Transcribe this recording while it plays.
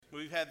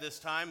We've had this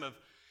time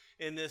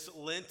in this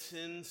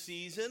Lenten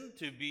season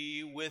to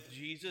be with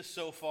Jesus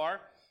so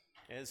far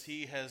as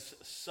he has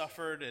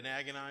suffered and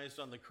agonized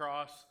on the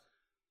cross.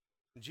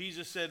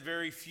 Jesus said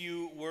very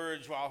few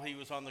words while he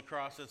was on the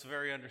cross. That's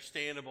very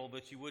understandable,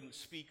 but you wouldn't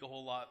speak a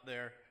whole lot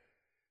there.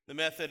 The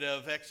method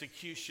of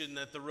execution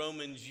that the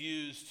Romans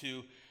used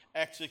to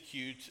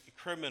execute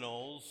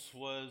criminals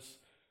was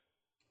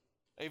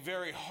a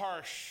very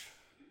harsh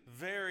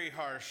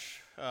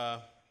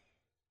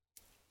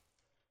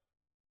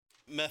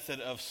method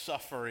of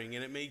suffering,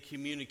 and it made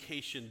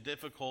communication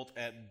difficult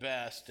at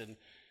best, and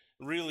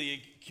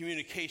really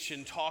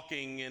communication,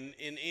 talking in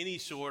any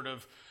sort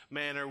of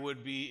manner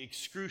would be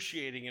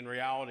excruciating in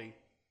reality.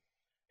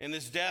 And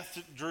as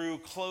death drew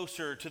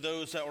closer to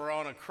those that were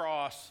on a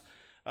cross,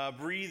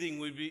 breathing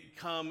would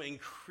become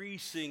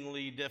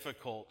increasingly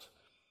difficult.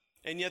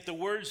 And yet the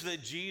words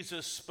that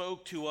Jesus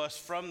spoke to us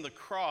from the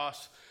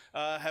cross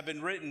have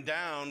been written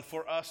down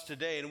for us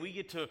today. And we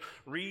get to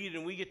read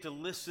and we get to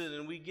listen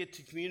and we get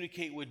to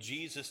communicate with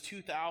Jesus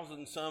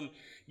 2,000 some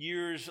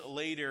years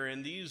later.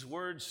 And these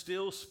words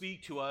still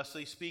speak to us.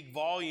 They speak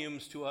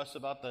volumes to us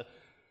about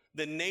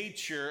the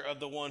nature of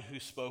the one who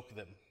spoke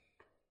them.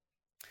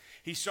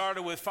 He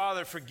started with,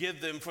 "Father, forgive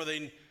them, for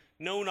they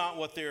know not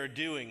what they are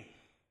doing."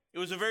 It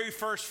was the very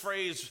first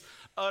phrase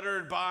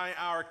uttered by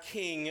our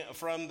King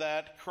from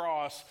that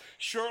cross,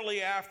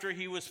 shortly after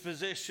he was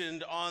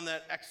positioned on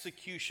that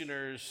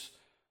executioner's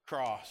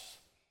cross.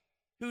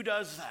 Who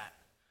does that?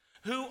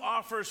 Who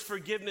offers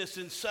forgiveness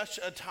in such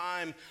a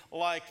time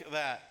like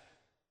that?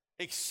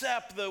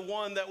 Except the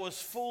one that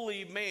was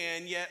fully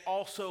man, yet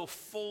also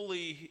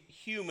fully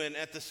human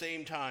at the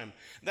same time.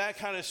 That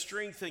kind of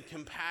strength and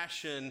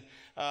compassion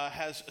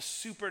has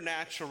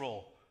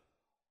supernatural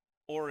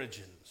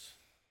origins.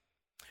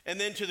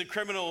 And then to the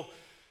criminal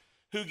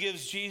who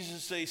gives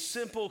Jesus a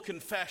simple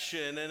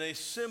confession and a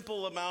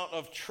simple amount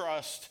of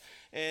trust,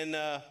 and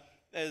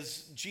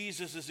as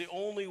Jesus is the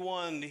only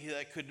one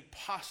that could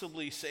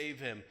possibly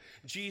save him,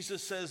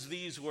 Jesus says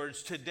these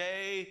words,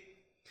 "Today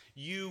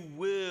you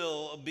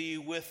will be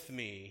with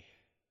me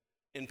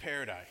in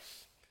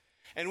paradise."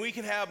 And we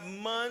can have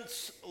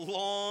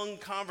months-long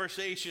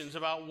conversations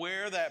about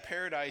where that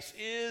paradise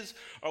is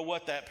or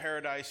what that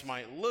paradise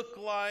might look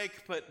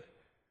like, but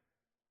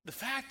the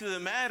fact of the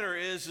matter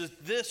is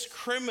that this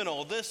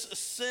criminal, this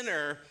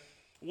sinner,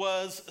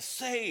 was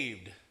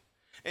saved.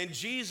 And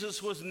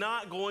Jesus was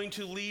not going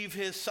to leave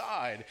his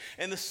side.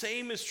 And the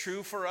same is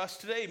true for us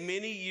today,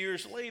 many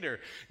years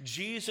later.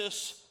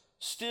 Jesus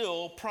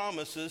still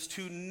promises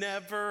to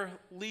never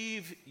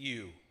leave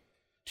you,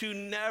 to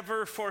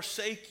never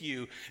forsake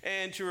you,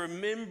 and to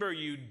remember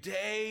you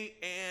day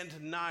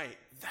and night.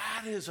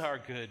 That is our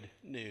good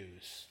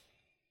news.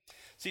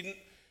 See,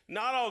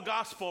 not all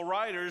gospel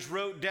writers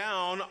wrote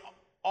down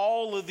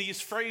all of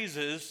these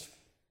phrases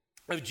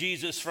of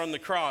Jesus from the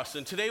cross.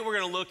 And today we're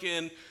going to look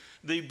in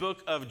the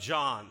book of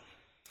John.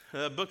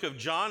 The book of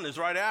John is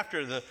right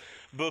after the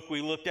book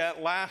we looked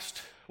at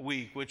last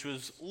week, which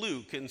was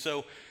Luke. And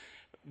so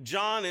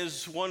John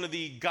is one of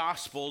the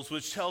gospels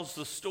which tells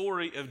the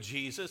story of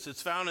Jesus.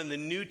 It's found in the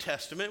New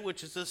Testament,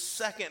 which is the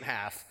second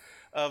half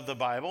of the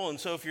Bible. And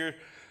so if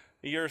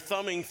you're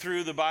thumbing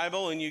through the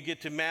Bible and you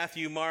get to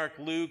Matthew, Mark,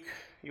 Luke,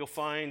 you'll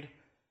find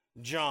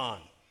John.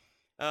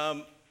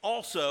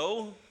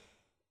 Also,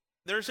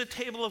 there's a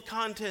table of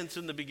contents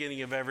in the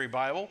beginning of every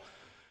Bible.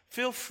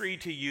 Feel free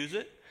to use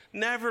it.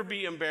 Never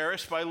be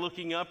embarrassed by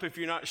looking up if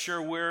you're not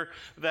sure where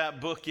that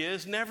book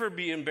is. Never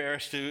be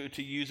embarrassed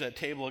to use that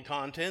table of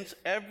contents.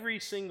 Every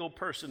single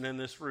person in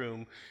this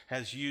room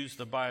has used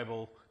the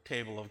Bible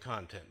table of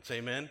contents.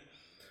 Amen?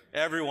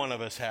 Every one of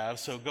us have,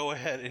 so go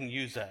ahead and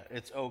use that.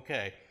 It's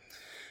okay.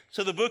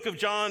 So the book of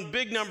John,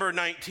 big number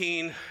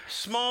 19,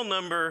 small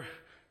number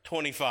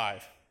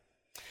 25.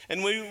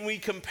 And when we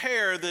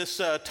compare this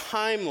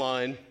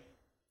timeline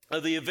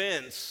of the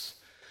events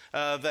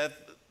that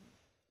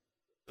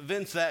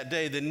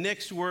day, the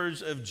next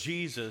words of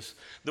Jesus,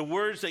 the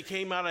words that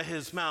came out of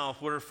his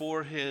mouth were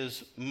for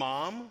his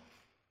mom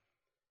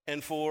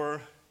and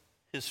for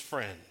his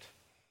friend.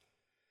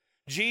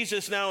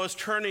 Jesus now is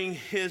turning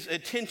his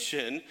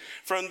attention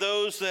from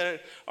those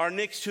that are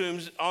next to him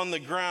on the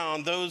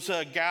ground, those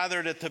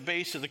gathered at the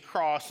base of the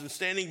cross, and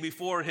standing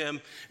before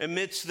him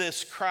amidst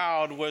this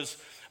crowd was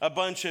a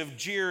bunch of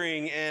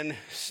jeering and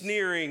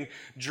sneering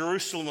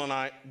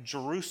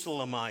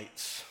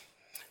Jerusalemites.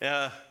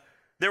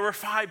 There were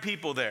 5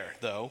 people there,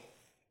 though,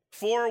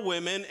 4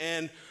 women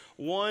and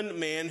 1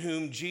 man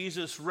whom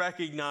Jesus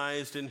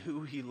recognized and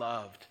who he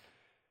loved.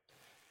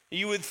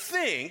 You would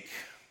think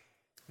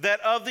that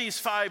of these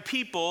 5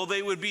 people,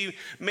 they would be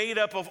made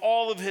up of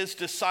all of his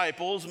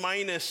disciples,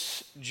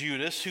 minus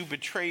Judas, who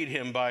betrayed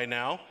him by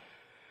now.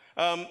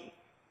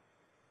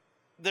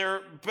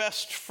 Their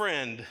best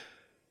friend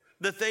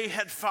that they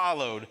had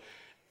followed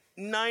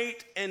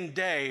night and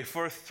day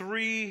for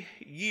 3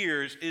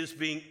 years is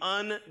being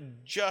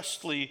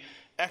unjustly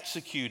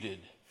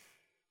executed.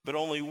 But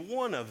only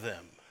one of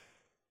them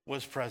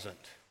was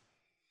present.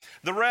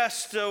 The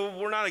rest,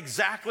 we're not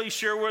exactly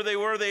sure where they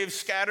were. They've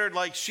scattered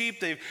like sheep.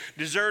 They've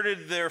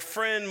deserted their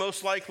friend.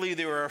 Most likely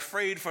they were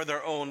afraid for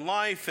their own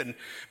life, and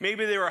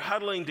maybe they were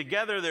huddling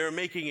together. They were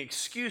making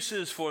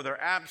excuses for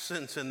their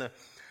absence. And the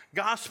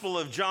Gospel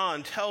of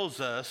John tells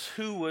us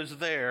who was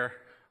there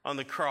on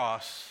the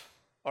cross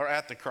or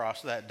at the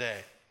cross that day.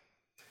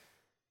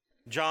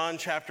 John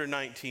chapter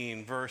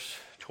 19, verse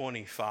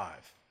 25.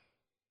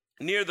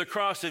 Near the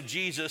cross of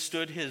Jesus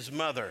stood his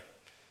mother's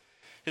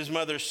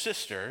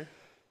sister,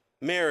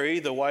 Mary,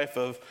 the wife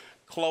of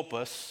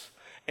Clopas,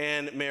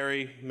 and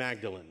Mary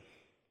Magdalene.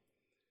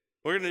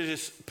 We're going to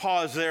just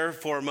pause there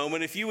for a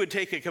moment. If you would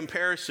take a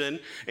comparison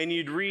and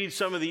you'd read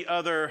some of the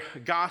other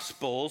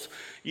Gospels,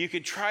 you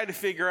could try to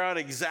figure out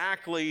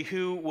exactly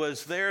who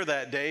was there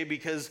that day,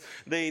 because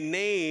they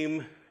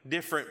name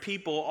different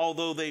people,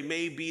 although they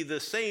may be the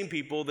same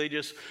people. They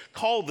just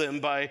call them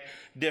by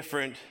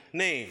different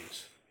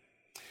names.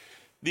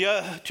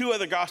 The two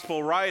other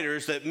gospel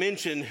writers that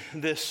mention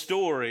this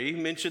story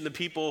mention the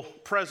people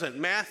present.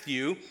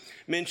 Matthew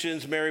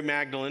mentions Mary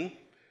Magdalene,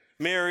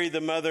 Mary,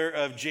 the mother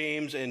of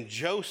James and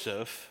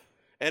Joseph,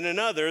 and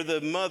another,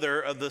 the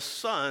mother of the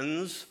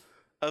sons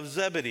of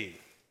Zebedee.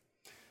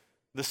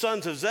 The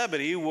sons of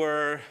Zebedee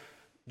were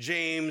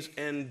James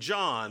and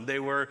John. They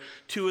were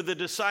two of the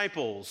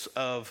disciples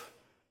of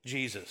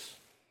Jesus.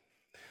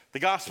 The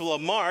Gospel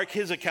of Mark,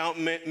 his account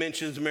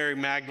mentions Mary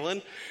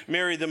Magdalene,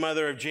 Mary the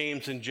mother of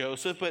James and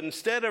Joseph, but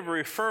instead of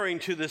referring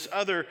to this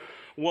other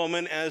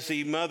woman as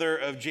the mother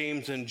of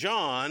James and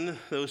John,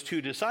 those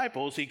two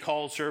disciples, he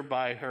calls her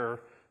by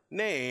her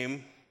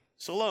name,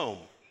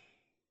 Salome.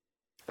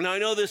 Now I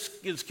know this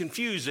is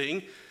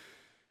confusing,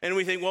 and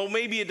we think, well,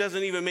 maybe it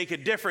doesn't even make a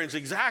difference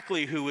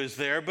exactly who is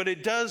there, but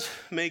it does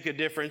make a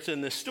difference in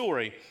this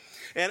story.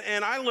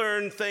 And I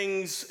learned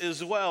things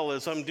as well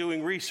as I'm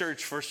doing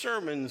research for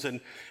sermons,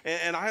 and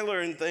I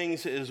learned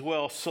things as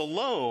well.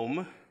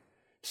 Salome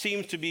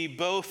seems to be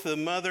both the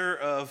mother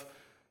of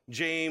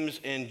James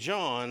and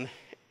John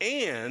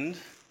and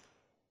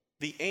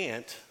the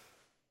aunt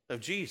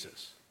of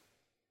Jesus.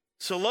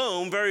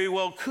 Salome very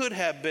well could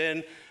have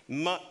been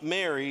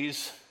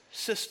Mary's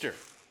sister.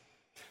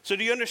 So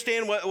do you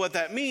understand what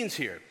that means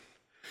here?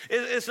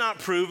 It's not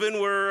proven.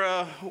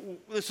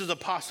 This is a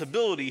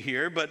possibility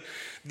here, but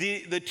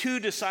the two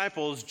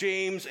disciples,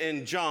 James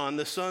and John,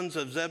 the sons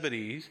of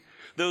Zebedee,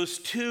 those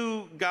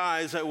two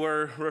guys that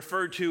were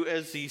referred to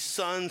as the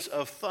sons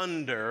of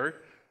thunder,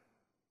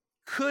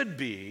 could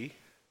be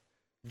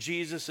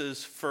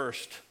Jesus'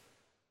 first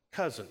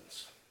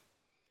cousins.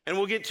 And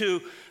we'll get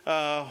to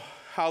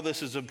how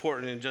this is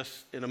important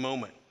in a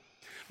moment.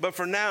 But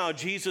for now,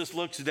 Jesus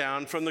looks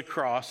down from the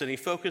cross and he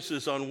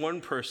focuses on one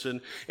person,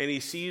 and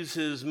he sees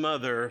his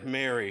mother,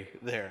 Mary,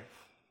 there.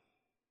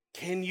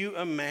 Can you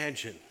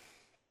imagine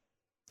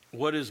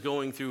what is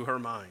going through her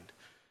mind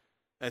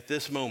at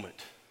this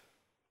moment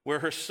where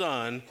her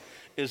son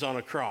is on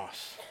a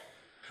cross?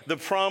 The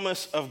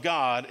promise of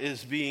God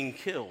is being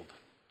killed.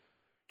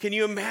 Can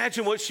you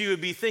imagine what she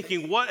would be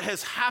thinking? What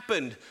has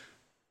happened?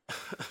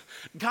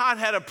 God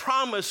had a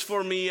promise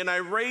for me, and I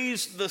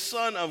raised the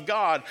Son of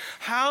God.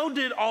 How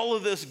did all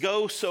of this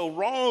go so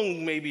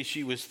wrong? Maybe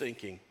she was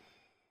thinking.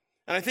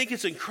 And I think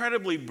it's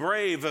incredibly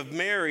brave of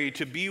Mary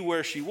to be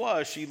where she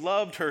was. She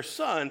loved her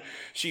son.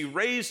 She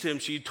raised him.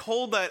 She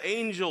told that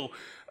angel,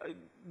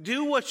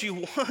 do what you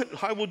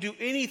want. I will do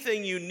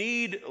anything you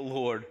need,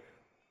 Lord.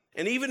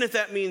 And even if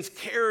that means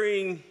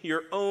carrying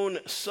your own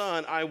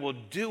son, I will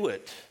do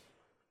it.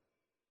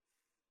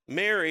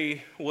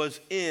 Mary was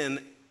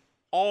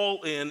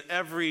all in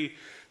every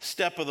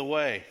step of the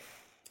way.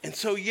 And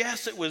so,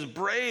 yes, it was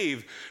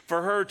brave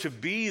for her to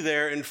be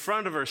there in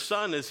front of her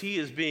son as he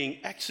is being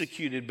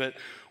executed, but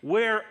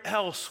where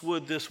else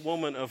would this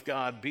woman of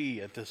God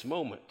be at this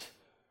moment?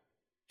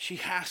 She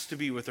has to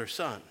be with her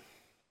son.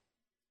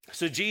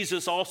 So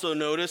Jesus also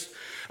noticed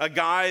a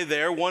guy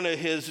there, one of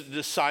his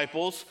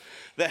disciples,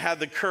 that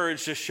had the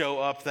courage to show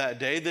up that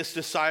day. This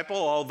disciple,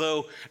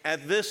 although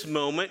at this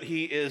moment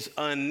he is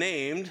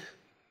unnamed,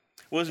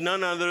 was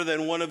none other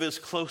than one of his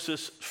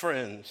closest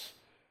friends,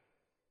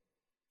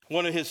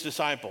 one of his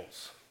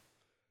disciples,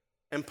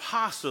 and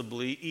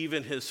possibly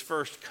even his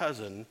first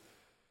cousin,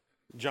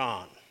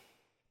 John.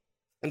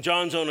 And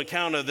John's own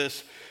account of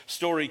this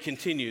story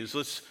continues.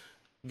 Let's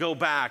go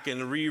back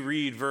and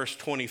reread verse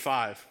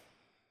 25.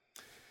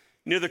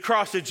 Near the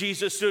cross of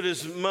Jesus stood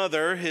his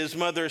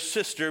mother's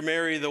sister,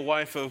 Mary, the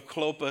wife of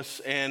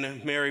Clopas,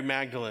 and Mary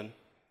Magdalene.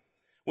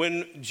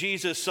 When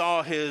Jesus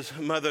saw his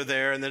mother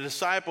there and the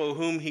disciple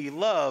whom he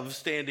loved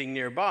standing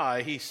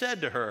nearby, he said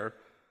to her,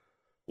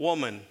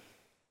 "Woman,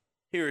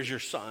 here is your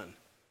son."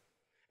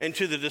 And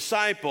to the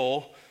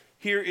disciple,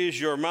 "Here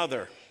is your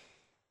mother."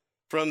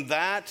 From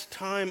that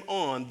time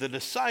on, the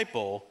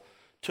disciple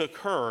took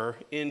her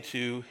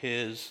into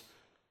his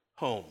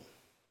home.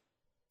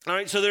 All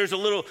right, so there's a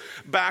little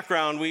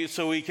background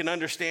so we can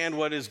understand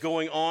what is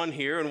going on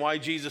here and why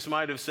Jesus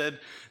might have said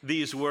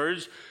these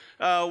words.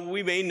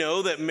 we may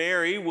know that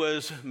Mary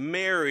was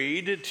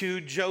married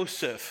to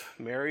Joseph.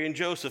 Mary and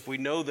Joseph, we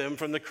know them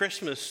from the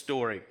Christmas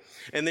story.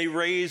 And they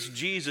raised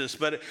Jesus.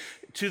 But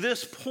to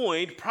this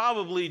point,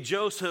 probably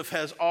Joseph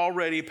has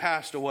already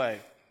passed away.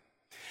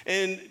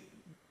 And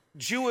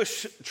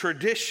Jewish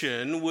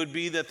tradition would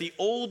be that the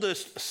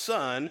oldest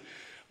son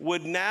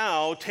would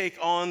now take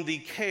on the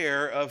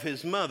care of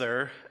his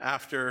mother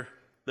after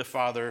the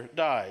father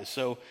dies.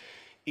 So,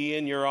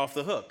 Ian, you're off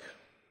the hook.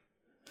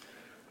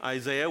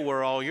 Isaiah,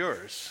 we're all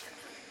yours.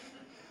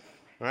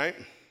 Right?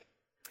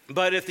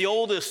 But if the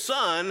oldest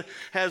son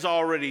has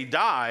already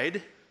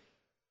died,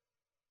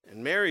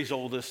 and Mary's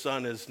oldest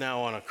son is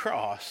now on a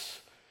cross,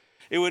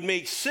 it would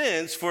make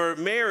sense for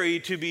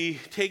Mary to be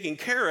taken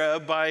care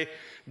of by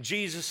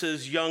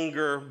Jesus'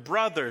 younger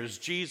brothers.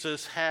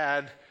 Jesus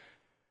had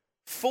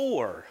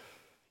 4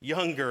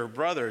 younger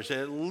brothers,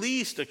 at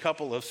least a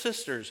couple of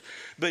sisters.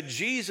 But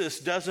Jesus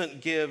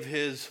doesn't give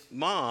his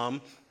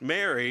mom,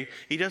 Mary,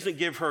 he doesn't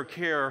give her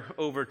care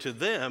over to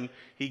them.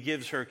 He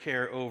gives her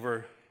care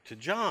over to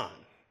John.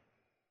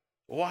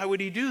 Why would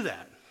he do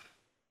that?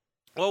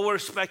 Well, we're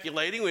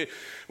speculating.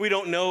 We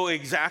don't know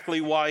exactly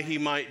why he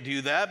might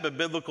do that, but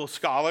biblical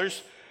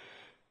scholars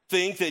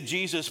think that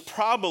Jesus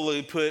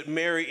probably put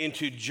Mary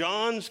into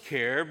John's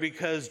care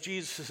because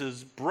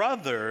Jesus'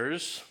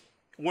 brothers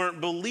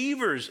weren't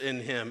believers in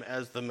him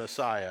as the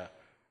Messiah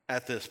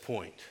at this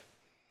point.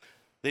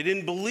 They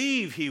didn't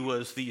believe he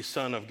was the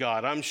Son of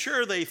God. I'm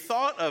sure they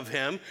thought of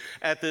him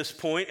at this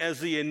point as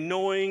the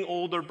annoying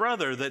older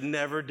brother that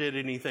never did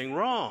anything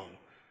wrong.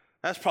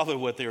 That's probably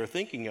what they were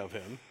thinking of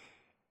him.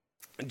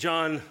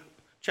 John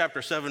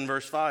chapter 7,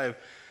 verse 5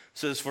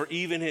 says, "For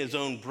even his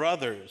own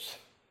brothers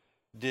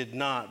did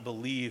not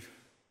believe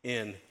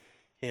in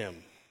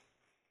him."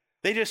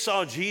 They just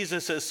saw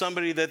Jesus as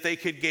somebody that they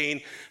could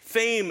gain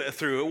fame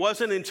through. It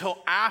wasn't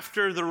until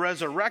after the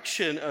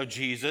resurrection of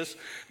Jesus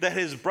that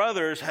his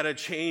brothers had a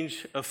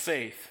change of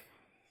faith.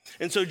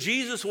 And so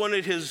Jesus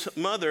wanted his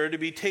mother to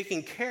be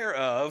taken care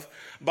of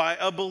by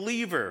a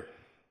believer,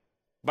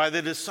 by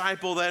the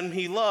disciple that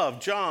he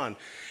loved, John.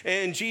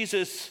 And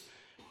Jesus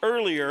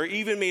earlier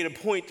even made a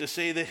point to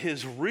say that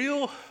his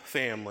real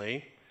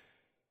family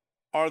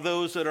are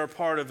those that are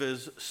part of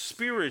his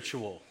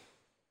spiritual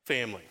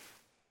family.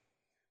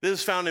 This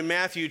is found in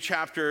Matthew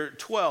chapter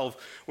 12,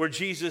 where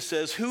Jesus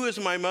says, "Who is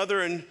my mother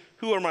and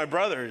who are my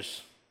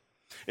brothers?"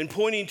 And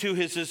pointing to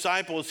his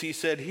disciples, he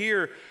said,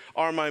 "Here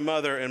are my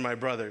mother and my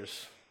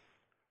brothers.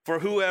 For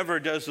whoever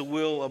does the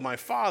will of my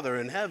Father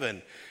in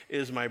heaven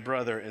is my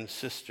brother and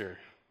sister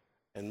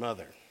and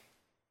mother."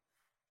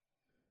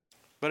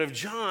 But if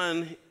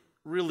John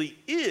really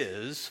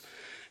is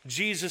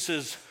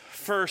Jesus'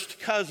 first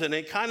cousin,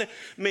 it kind of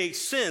makes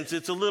sense.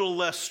 It's a little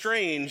less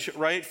strange,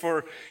 right,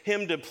 for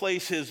him to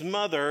place his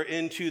mother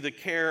into the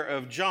care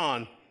of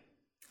John,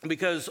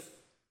 because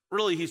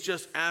really he's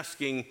just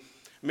asking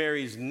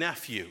Mary's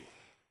nephew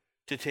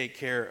to take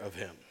care of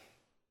him.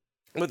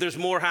 But there's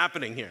more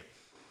happening here.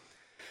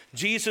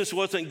 Jesus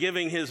wasn't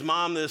giving his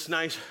mom this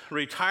nice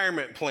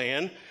retirement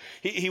plan.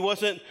 He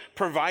wasn't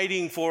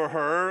providing for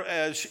her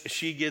as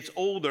she gets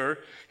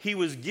older. He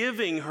was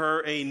giving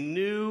her a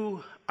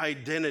new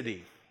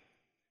identity.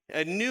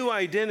 A new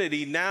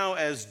identity now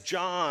as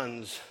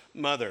John's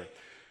mother,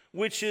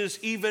 which is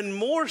even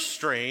more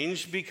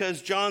strange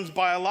because John's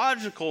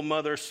biological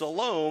mother,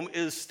 Salome,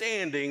 is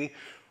standing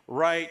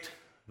right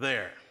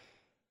there.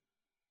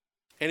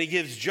 And he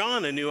gives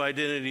John a new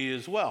identity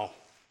as well,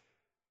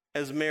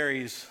 as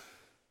Mary's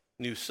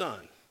new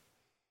son.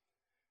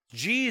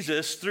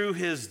 Jesus, through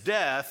his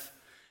death,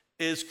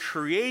 is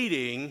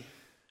creating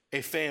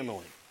a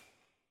family.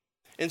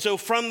 And so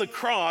from the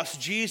cross,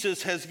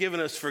 Jesus has given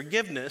us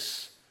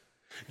forgiveness.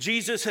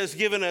 Jesus has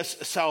given us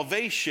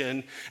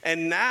salvation,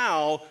 and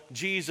now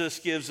Jesus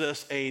gives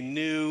us a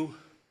new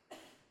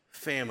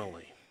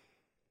family.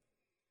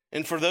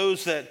 And for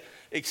those that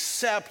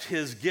accept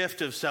his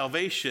gift of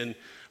salvation,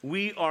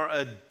 we are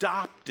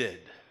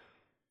adopted.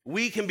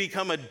 We can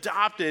become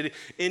adopted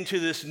into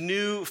this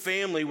new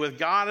family with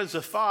God as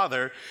a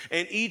father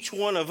and each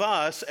one of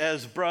us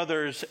as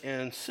brothers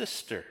and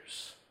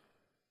sisters.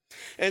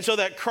 And so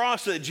that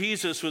cross that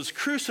Jesus was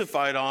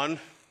crucified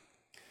on,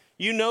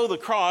 you know the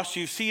cross,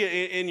 you see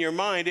it in your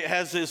mind. It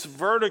has this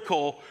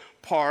vertical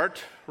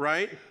part,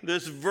 right?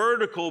 This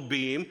vertical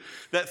beam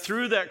that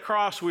through that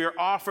cross we are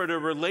offered a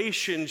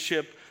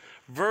relationship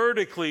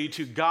vertically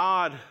to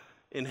God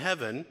in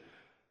heaven.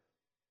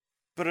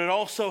 But it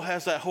also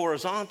has that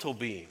horizontal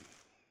beam,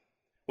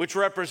 which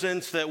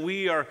represents that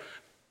we are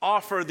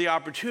offered the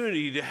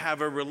opportunity to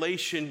have a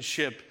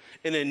relationship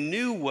in a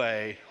new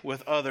way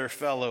with other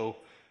fellow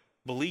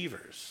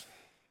believers.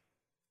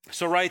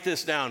 So write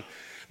this down.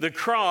 The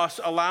cross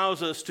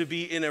allows us to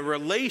be in a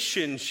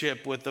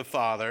relationship with the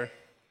Father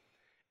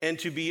and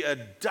to be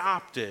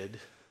adopted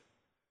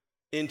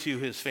into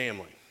his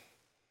family.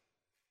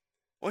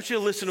 I want you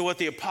to listen to what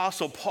the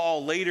Apostle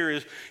Paul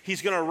later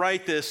he's going to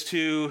write this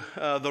to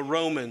the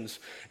Romans.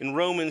 In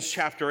Romans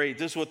chapter 8,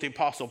 this is what the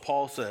Apostle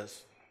Paul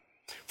says.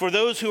 For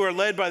those who are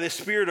led by the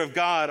Spirit of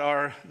God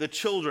are the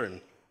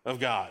children of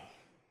God.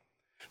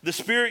 The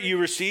Spirit you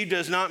received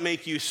does not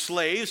make you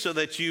slaves so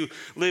that you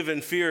live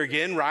in fear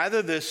again.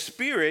 Rather, the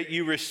Spirit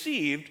you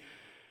received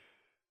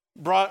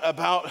brought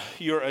about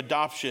your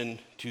adoption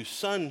to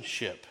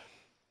sonship.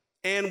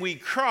 And we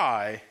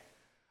cry,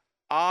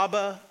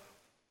 Abba,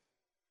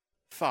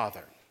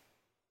 Father.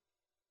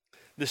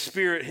 The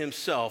Spirit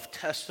himself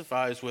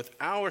testifies with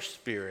our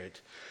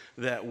spirit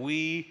that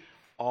we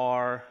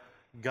are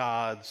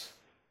God's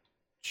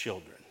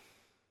children.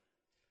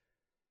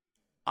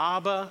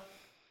 Abba,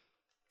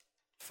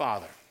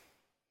 Father.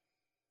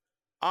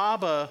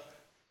 Abba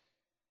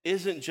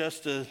isn't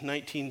just a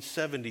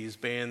 1970s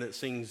band that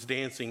sings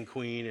Dancing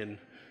Queen and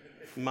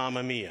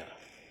Mamma Mia.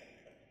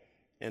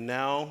 And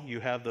now you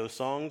have those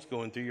songs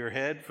going through your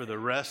head for the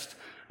rest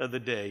of the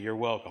day. You're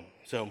welcome.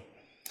 So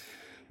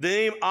the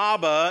name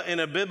Abba in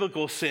a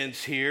biblical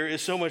sense here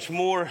is so much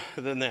more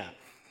than that.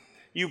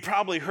 You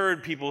probably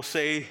heard people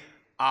say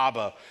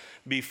Abba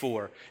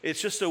before.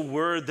 It's just a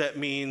word that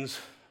means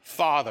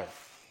father.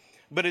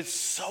 But it's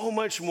so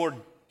much more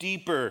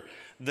deeper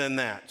than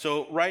that.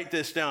 So write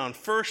this down.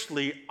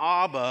 Firstly,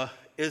 Abba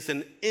is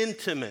an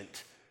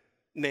intimate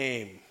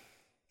name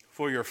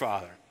for your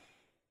father.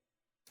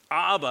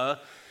 Abba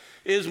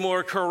is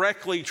more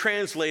correctly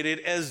translated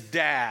as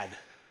dad,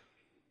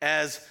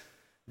 as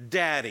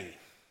daddy.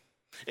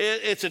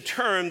 It's a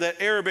term that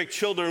Arabic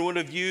children would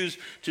have used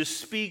to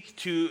speak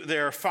to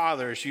their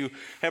fathers. You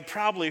have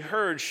probably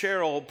heard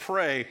Cheryl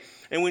pray,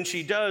 and when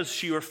she does,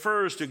 she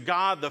refers to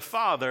God the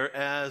Father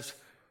as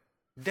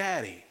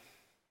Daddy.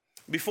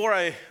 Before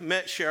I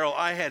met Cheryl,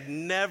 I had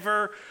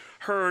never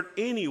heard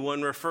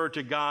anyone refer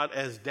to God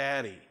as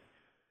Daddy.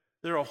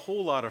 There are a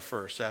whole lot of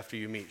firsts after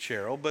you meet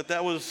Cheryl, but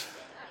that was...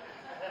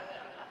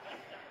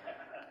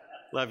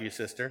 Love you,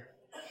 sister.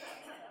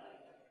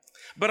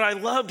 But I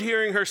loved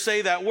hearing her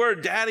say that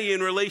word, Daddy,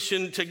 in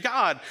relation to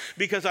God,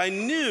 because I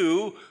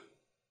knew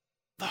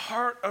the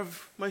heart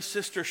of my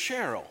sister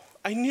Cheryl.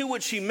 I knew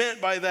what she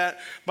meant by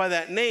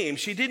that name.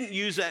 She didn't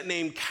use that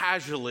name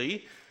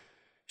casually.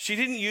 She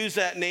didn't use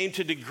that name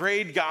to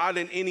degrade God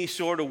in any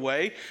sort of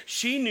way.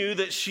 She knew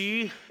that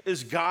she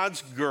is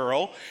God's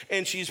girl,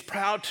 and she's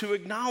proud to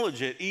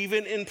acknowledge it,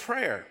 even in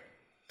prayer.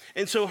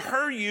 And so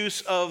her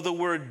use of the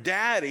word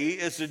daddy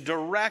is a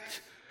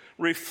direct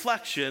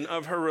reflection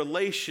of her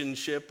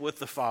relationship with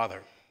the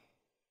Father.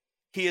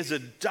 He has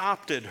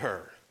adopted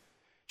her.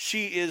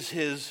 She is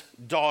his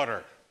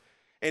daughter,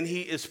 and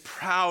he is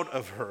proud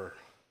of her.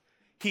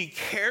 He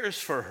cares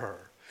for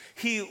her.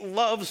 He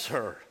loves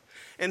her.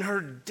 And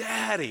her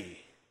daddy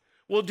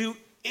will do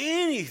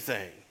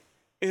anything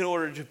in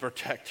order to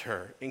protect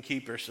her and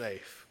keep her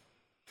safe.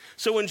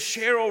 So when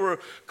Cheryl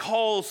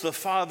calls the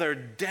Father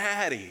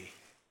Daddy,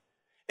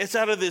 it's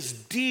out of this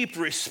deep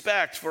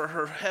respect for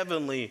her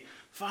heavenly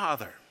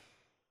Father.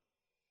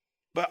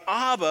 But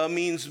Abba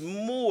means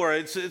more.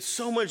 It's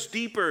so much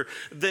deeper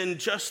than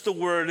just the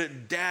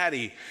word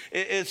daddy.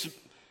 It's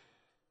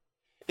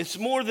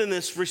more than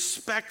this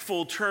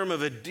respectful term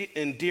of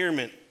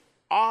endearment.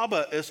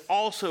 Abba is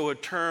also a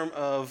term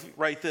of,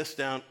 write this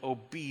down,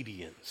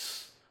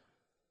 obedience.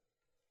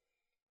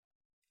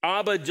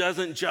 Abba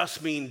doesn't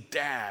just mean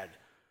dad.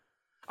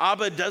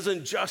 Abba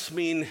doesn't just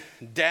mean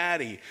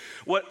daddy.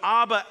 What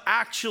Abba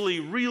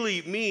actually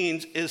really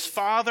means is,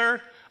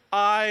 Father,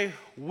 I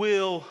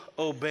will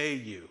obey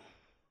you.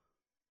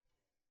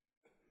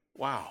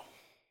 Wow.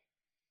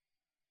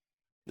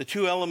 The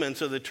two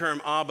elements of the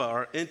term Abba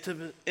are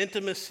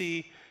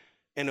intimacy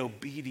and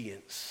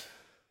obedience.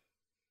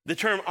 The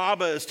term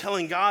Abba is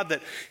telling God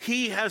that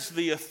he has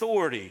the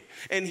authority,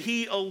 and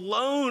he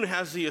alone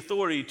has the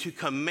authority to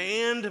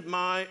command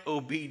my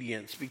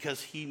obedience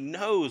because he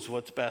knows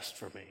what's best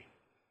for me.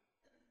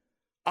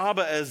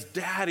 Abba as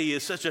daddy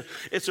is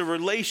it's a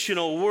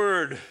relational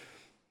word.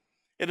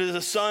 It is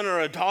a son or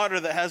a daughter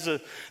that has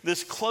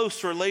this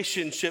close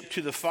relationship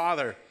to the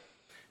Father.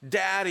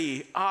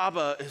 Daddy,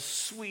 Abba, is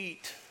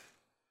sweet,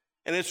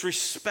 and it's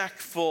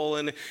respectful,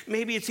 and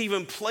maybe it's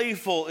even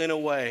playful in a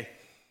way.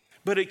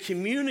 But it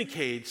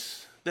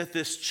communicates that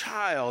this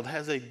child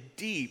has a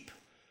deep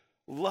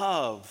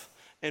love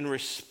and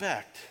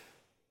respect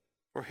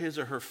for his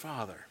or her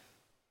father.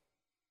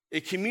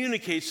 It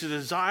communicates the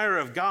desire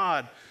of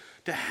God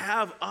to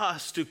have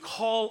us, to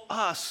call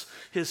us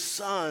his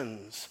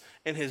sons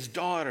and his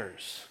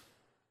daughters.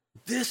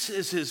 This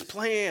is his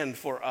plan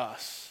for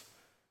us.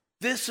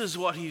 This is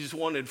what he's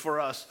wanted for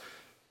us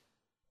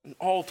in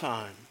all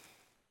time.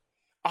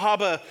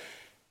 Abba,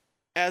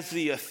 as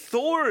the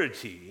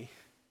authority,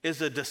 is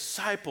a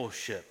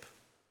discipleship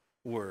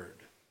word.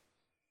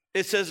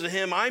 It says to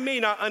him, I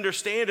may not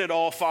understand it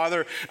all,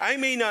 Father. I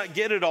may not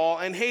get it all.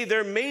 And hey,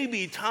 there may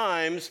be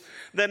times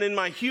that in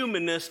my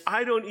humanness,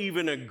 I don't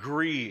even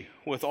agree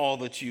with all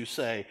that you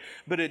say.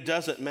 But it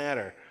doesn't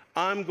matter.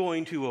 I'm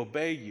going to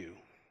obey you.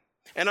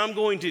 And I'm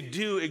going to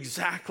do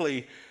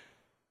exactly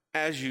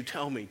as you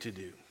tell me to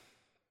do.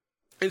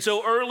 And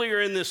so earlier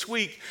in this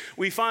week,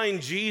 we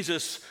find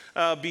Jesus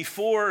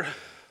before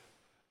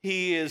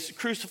he is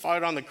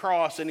crucified on the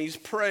cross and he's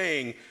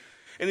praying.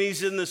 And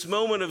he's in this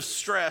moment of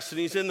stress and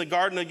he's in the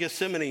Garden of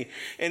Gethsemane.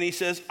 And he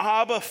says,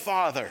 Abba,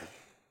 Father,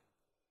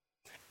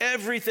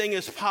 everything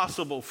is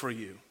possible for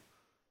you.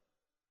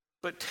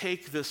 But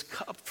take this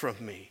cup from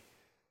me.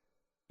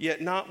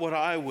 Yet not what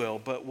I will,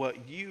 but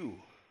what you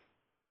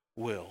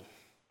will.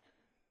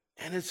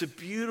 And it's a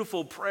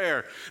beautiful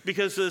prayer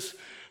because this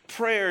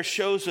prayer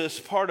shows us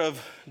part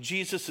of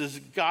Jesus'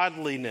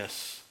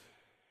 godliness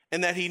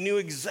and that he knew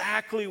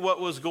exactly what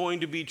was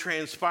going to be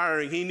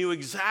transpiring. He knew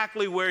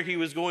exactly where he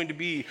was going to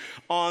be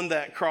on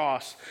that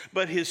cross.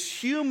 But his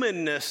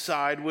humanness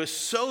side was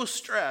so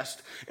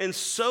stressed and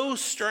so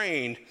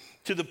strained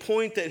to the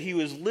point that he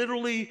was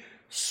literally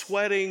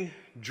sweating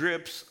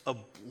drips of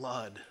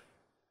blood.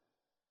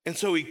 And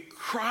so he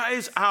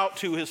cries out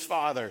to his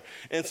Father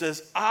and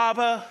says,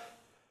 Abba,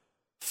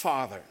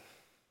 Father.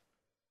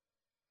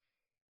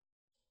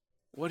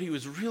 What he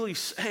was really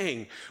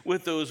saying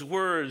with those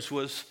words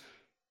was,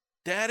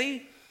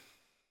 Daddy,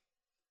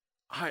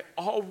 I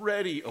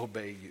already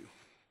obey you.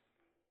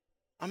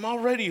 I'm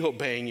already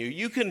obeying you.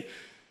 You can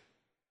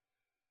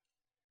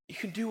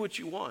do what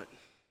you want.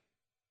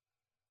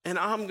 And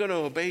I'm going to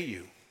obey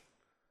you.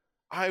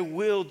 I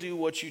will do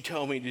what you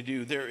tell me to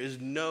do. There is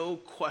no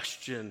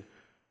question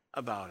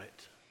about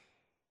it.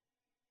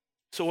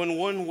 So in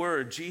one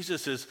word,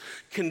 Jesus is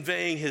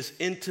conveying his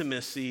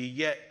intimacy,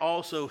 yet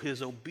also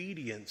his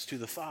obedience to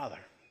the Father.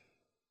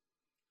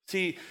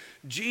 See,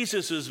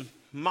 Jesus is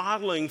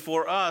modeling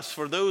for us,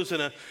 for those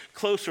in a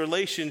close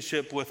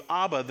relationship with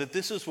Abba, that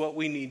this is what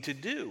we need to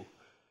do.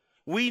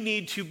 We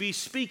need to be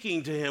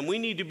speaking to him. We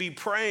need to be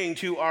praying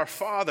to our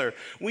Father.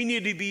 We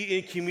need to be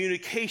in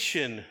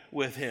communication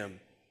with him.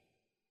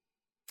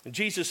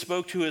 Jesus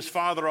spoke to his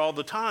Father all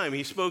the time.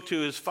 He spoke to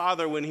his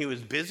Father when he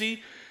was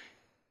busy.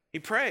 He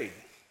prayed.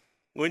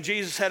 When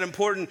Jesus had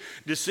important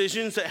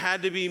decisions that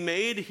had to be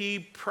made, he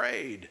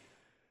prayed.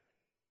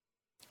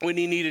 When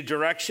he needed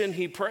direction,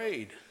 he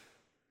prayed.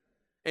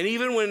 And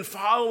even when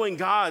following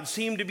God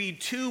seemed to be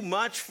too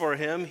much for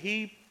him,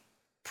 he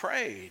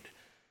prayed.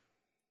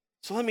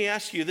 So let me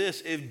ask you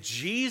this. If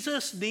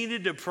Jesus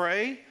needed to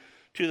pray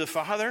to the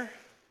Father,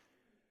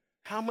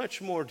 how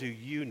much more do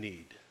you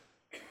need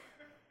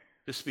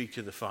to speak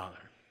to the Father,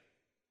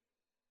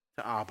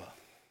 to Abba?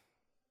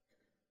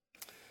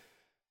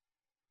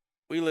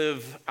 We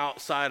live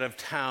outside of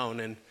town,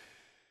 and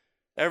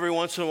every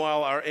once in a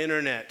while our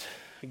internet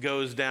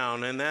goes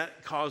down, and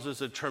that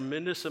causes a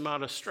tremendous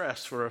amount of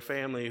stress for a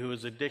family who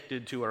is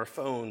addicted to our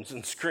phones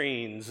and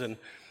screens. And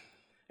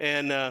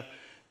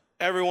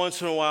every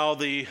once in a while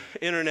the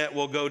internet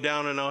will go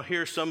down, and I'll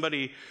hear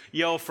somebody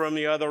yell from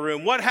the other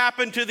room, "What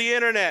happened to the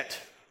internet?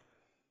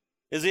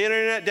 Is the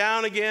internet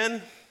down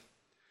again?"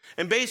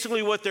 And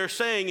basically what they're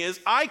saying is,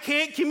 I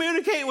can't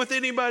communicate with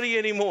anybody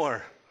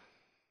anymore.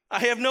 I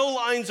have no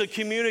lines of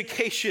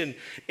communication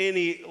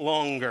any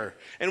longer.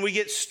 And we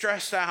get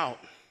stressed out.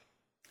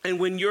 And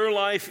when your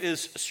life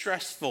is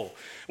stressful,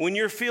 when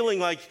you're feeling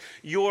like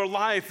your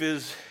life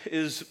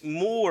is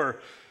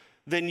more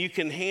than you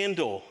can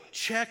handle,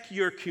 check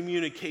your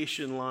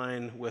communication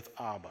line with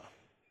Abba.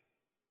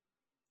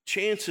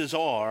 Chances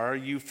are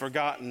you've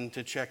forgotten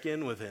to check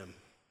in with him.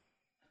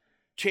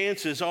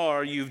 Chances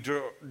are you've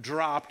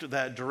dropped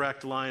that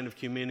direct line of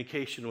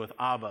communication with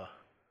Abba,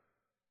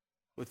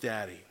 with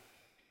Daddy.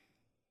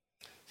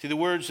 See, the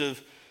words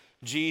of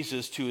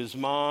Jesus to his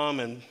mom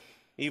and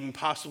even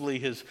possibly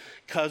his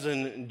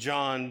cousin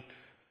John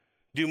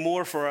do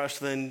more for us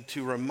than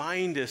to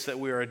remind us that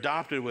we are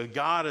adopted with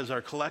God as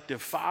our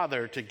collective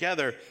Father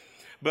together,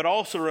 but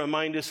also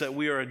remind us that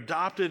we are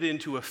adopted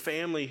into a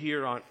family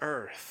here on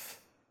earth.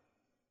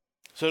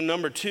 So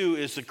number 2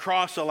 is the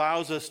cross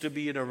allows us to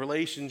be in a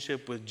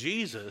relationship with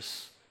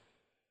Jesus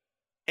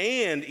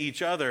and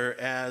each other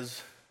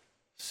as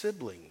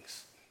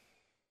siblings.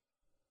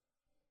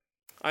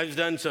 I've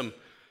done some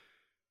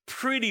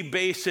pretty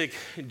basic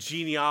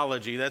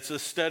genealogy. That's a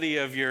study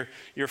of your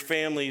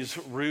family's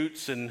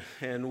roots and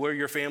where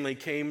your family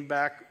came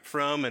back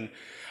from. And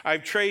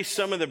I've traced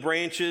some of the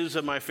branches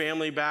of my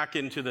family back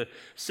into the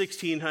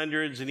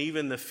 1600s and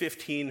even the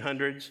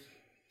 1500s.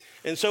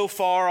 And so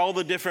far, all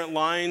the different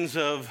lines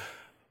of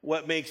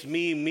what makes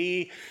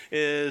me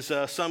is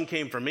some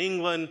came from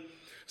England,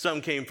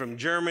 some came from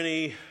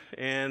Germany,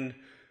 and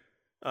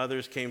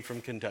others came from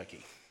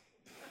Kentucky.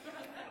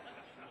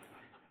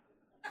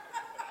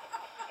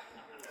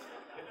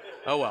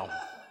 Oh well.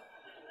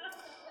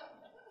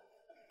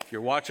 If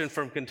you're watching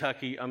from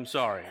Kentucky, I'm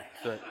sorry.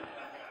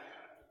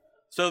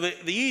 So the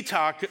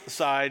Etok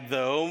side,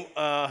 though,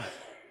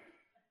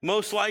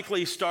 most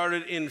likely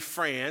started in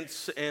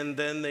France, and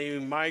then they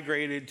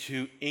migrated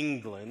to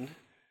England.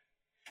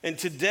 And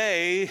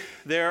today,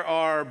 there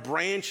are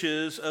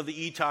branches of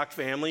the Etok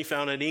family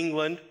found in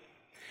England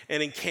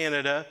and in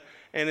Canada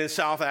and in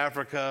South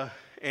Africa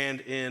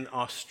and in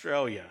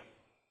Australia.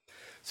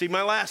 See,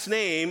 my last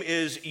name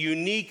is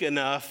unique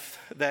enough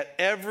that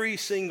every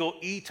single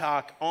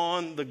Etok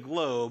on the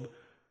globe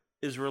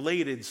is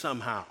related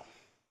somehow.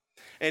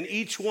 And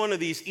each one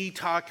of these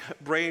etok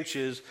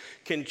branches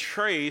can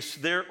trace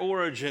their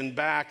origin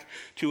back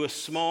to a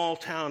small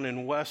town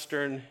in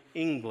western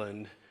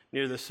England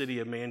near the city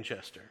of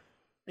Manchester.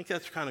 I think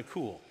that's kind of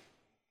cool.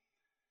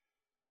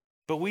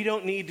 But we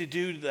don't need to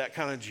do that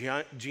kind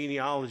of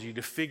genealogy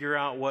to figure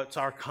out what's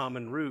our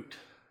common root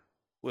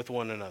with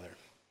one another.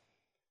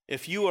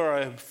 If you are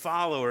a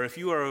follower, if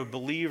you are a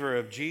believer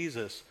of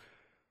Jesus,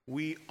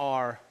 we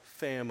are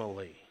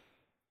family.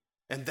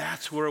 And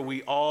that's where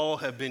we all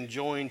have been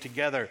joined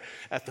together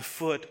at the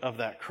foot of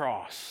that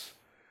cross.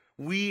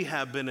 We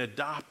have been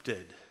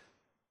adopted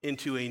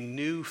into a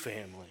new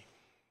family.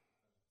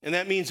 And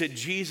that means that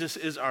Jesus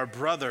is our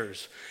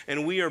brothers,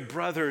 and we are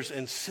brothers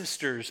and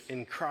sisters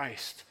in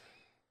Christ.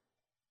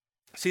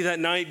 See, that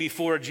night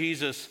before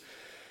Jesus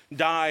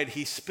died,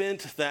 he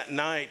spent that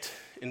night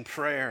in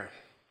prayer.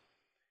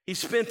 He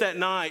spent that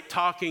night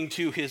talking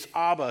to his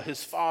Abba,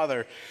 his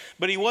Father.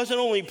 But he wasn't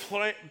only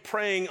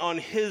praying on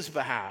his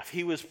behalf,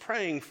 he was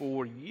praying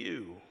for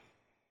you.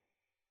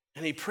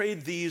 And he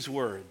prayed these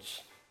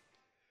words: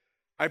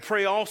 I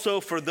pray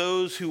also for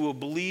those who will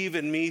believe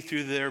in me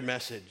through their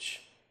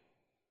message,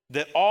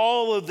 that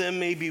all of them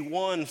may be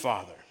one,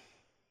 Father,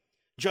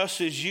 just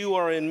as you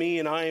are in me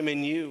and I am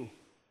in you.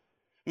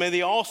 May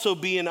they also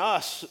be in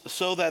us,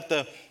 so that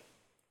the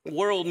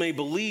world may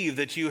believe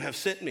that you have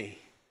sent me.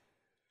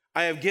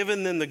 I have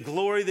given them the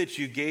glory that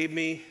you gave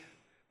me,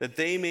 that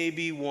they may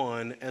be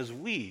one as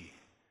we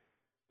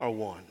are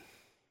one.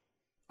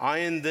 I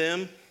and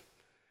them,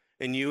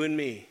 and you and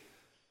me,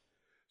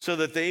 so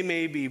that they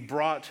may be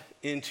brought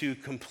into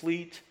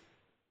complete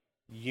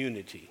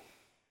unity.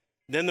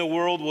 Then the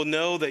world will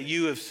know that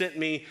you have sent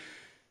me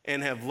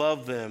and have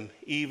loved them,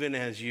 even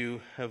as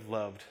you have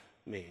loved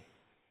me.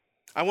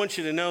 I want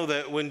you to know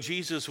that when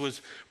Jesus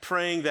was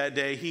praying that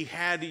day, he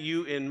had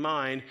you in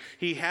mind.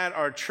 He had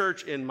our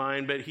church in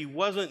mind, but he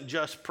wasn't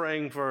just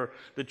praying for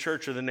the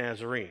Church of the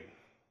Nazarene.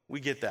 We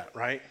get that,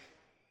 right?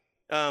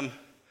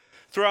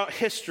 Throughout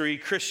history,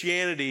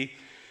 Christianity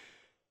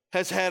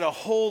has had a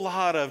whole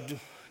lot of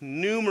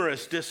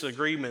numerous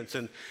disagreements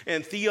and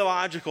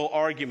theological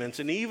arguments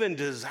and even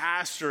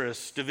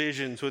disastrous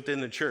divisions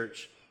within the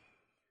church.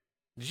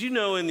 Did you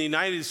know in the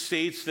United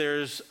States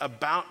there's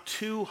about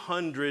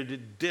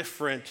 200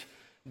 different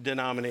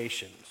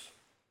denominations?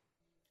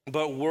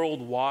 But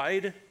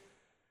worldwide,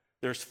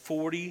 there's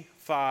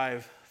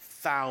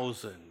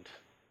 45,000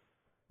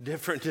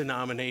 different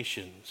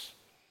denominations.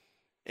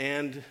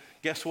 And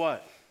guess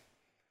what?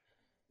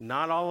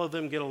 Not all of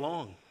them get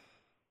along.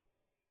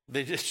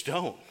 They just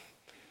don't.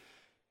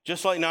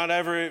 Just like not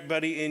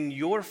everybody in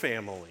your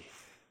family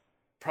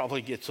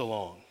probably gets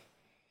along.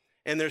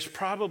 And there's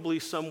probably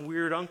some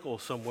weird uncle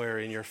somewhere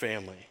in your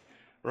family,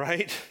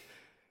 right?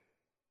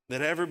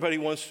 That everybody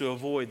wants to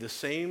avoid. The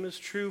same is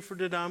true for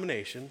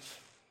denominations.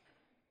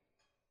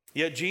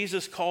 Yet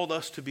Jesus called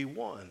us to be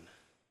one.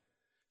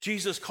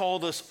 Jesus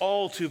called us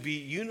all to be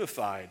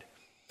unified.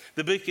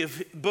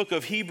 The book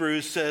of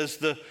Hebrews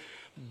says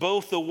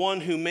both the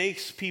one who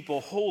makes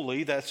people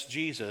holy, that's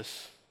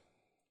Jesus,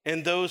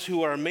 and those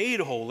who are made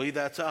holy,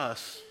 that's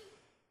us,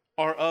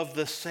 are of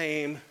the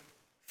same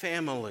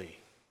family.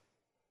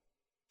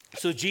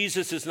 So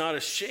Jesus is not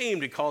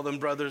ashamed to call them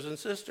brothers and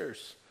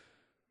sisters.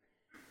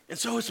 And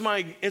so it's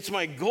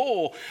my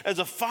goal as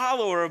a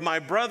follower of my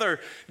brother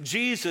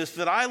Jesus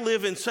that I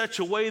live in such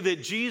a way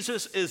that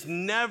Jesus is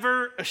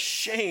never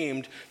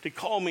ashamed to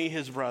call me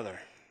his brother.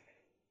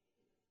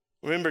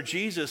 Remember,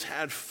 Jesus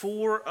had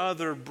 4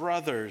 other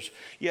brothers,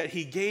 yet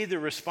he gave the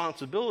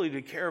responsibility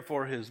to care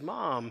for his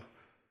mom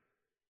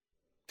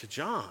to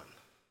John,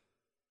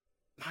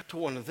 not to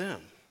one of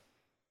them.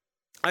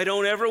 I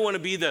don't ever want to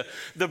be the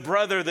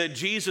brother that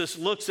Jesus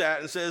looks at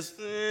and says,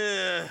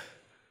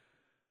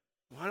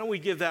 why don't we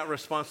give that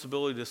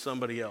responsibility to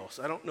somebody else?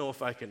 I don't know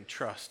if I can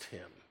trust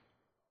him.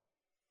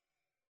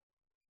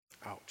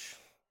 Ouch.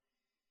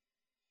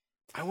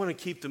 I want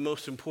to keep the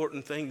most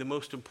important thing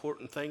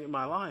in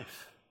my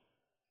life.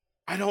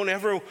 I don't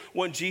ever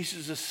want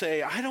Jesus to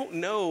say, I don't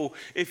know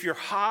if you're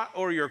hot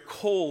or you're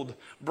cold.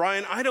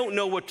 Brian, I don't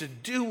know what to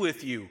do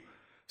with you.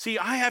 See,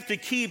 I have to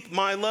keep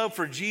my love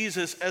for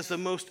Jesus as the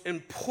most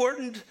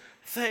important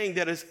thing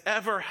that has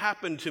ever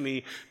happened to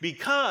me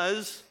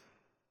because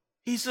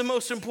he's the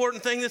most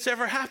important thing that's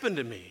ever happened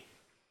to me.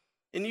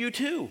 And you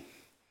too.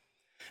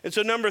 And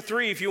so number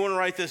 3, if you want to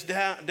write this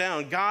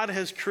down, God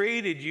has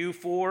created you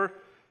for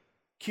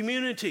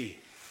community.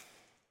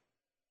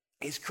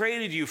 He's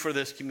created you for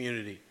this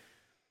community.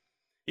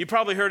 You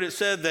probably heard it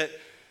said that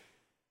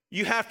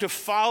you have to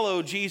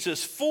follow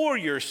Jesus for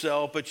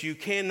yourself, but you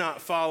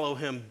cannot follow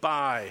him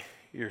by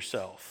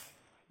yourself.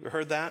 You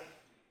heard that?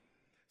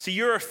 See,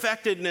 your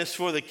effectiveness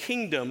for the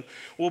kingdom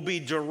will be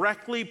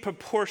directly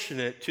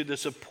proportionate to the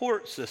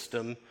support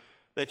system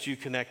that you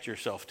connect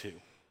yourself to.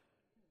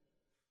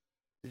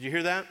 Did you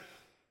hear that?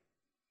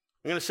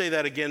 I'm going to say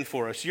that again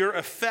for us. Your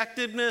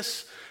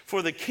effectiveness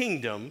for the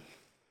kingdom,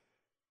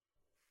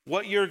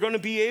 what you're going to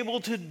be able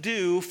to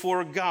do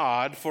for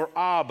God, for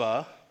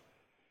Abba,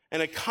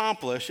 and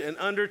accomplish and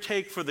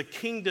undertake for the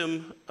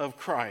kingdom of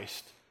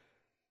Christ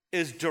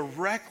is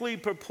directly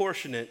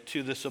proportionate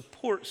to the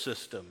support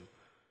system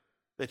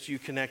that you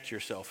connect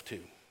yourself to.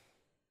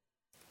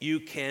 You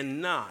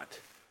cannot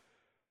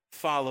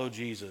follow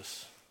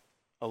Jesus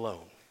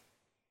alone.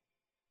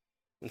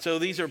 And so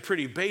these are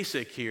pretty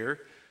basic here,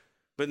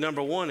 but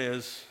number one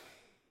is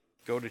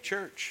go to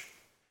church.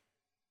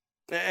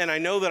 And I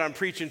know that I'm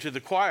preaching to the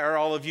choir.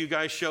 All of you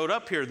guys showed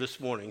up here this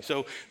morning,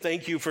 so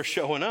thank you for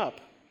showing up.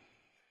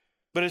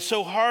 But it's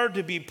so hard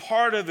to be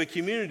part of a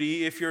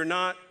community if you're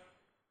not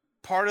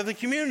part of the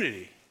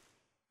community,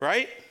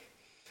 right?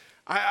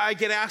 I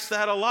get asked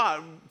that a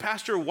lot.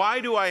 Pastor,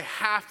 why do I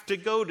have to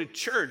go to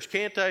church?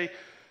 Can't I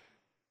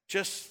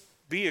just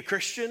be a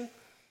Christian?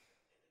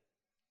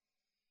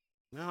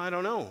 No, I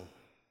don't know.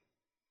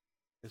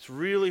 It's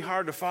really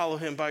hard to follow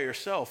him by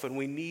yourself, and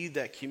we need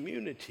that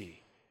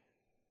community.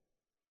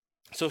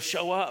 So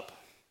show up.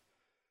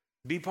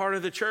 Be part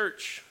of the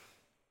church.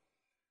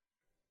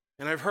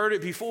 And I've heard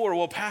it before.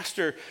 Well,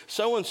 Pastor,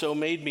 so-and-so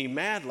made me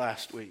mad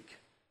last week.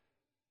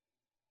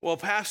 Well,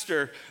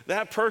 Pastor,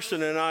 that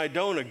person and I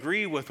don't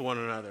agree with one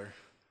another.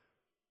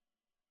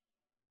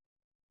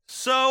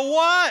 So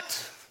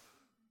what?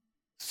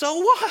 So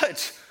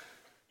what?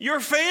 Your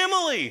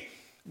family,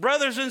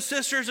 brothers and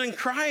sisters in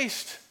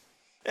Christ.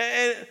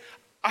 And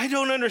I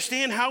don't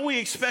understand how we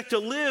expect to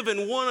live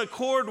in one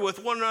accord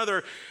with one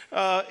another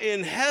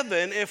in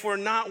heaven if we're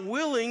not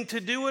willing to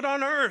do it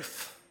on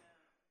earth.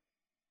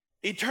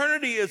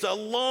 Eternity is a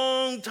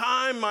long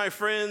time, my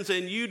friends,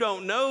 and you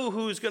don't know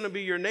who's going to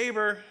be your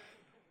neighbor.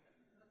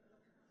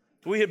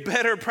 We had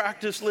better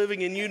practice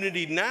living in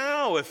unity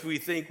now if we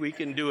think we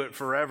can do it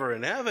forever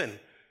in heaven.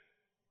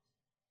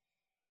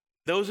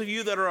 Those of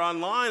you that are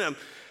online,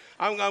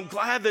 I'm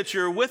glad that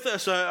you're with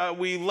us.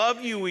 We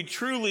love you, we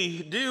truly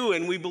do,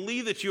 and we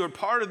believe that you are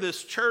part of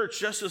this church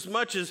just as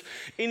much as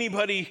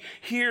anybody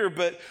here.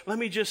 But let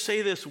me just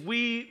say this,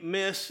 we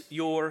miss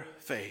your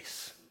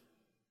face.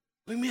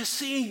 We miss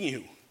seeing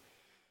you.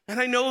 And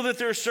I know that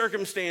there are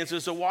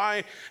circumstances of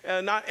why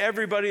not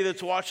everybody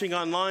that's watching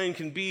online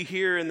can be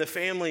here in the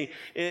family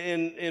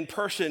in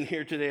person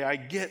here today. I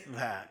get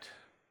that.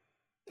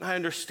 I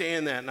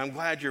understand that, and I'm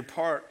glad you're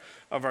part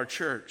of our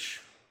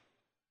church.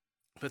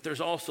 But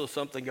there's also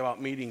something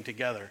about meeting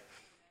together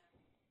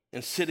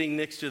and sitting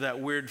next to that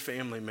weird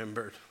family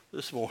member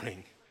this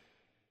morning.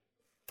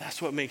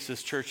 That's what makes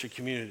this church a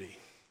community.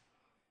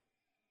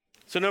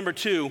 So number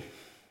two,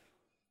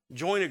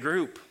 join a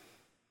group.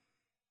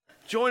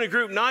 Join a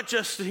group, not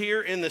just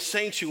here in the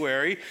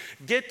sanctuary.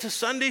 Get to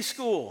Sunday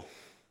school.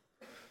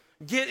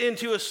 Get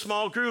into a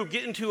small group.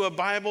 Get into a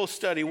Bible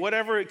study,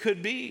 whatever it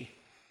could be.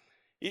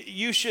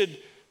 You should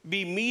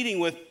be meeting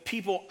with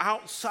people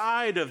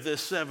outside of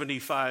this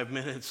 75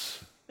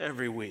 minutes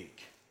every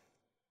week.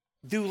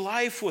 Do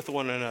life with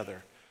one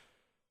another.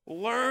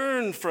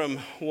 Learn from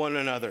one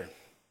another.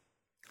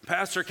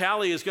 Pastor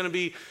Callie is going to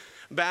be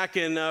back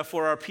in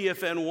for our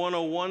PFN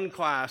 101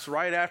 class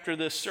right after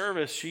this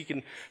service. She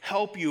can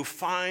help you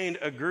find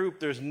a group.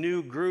 There's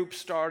new groups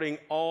starting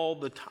all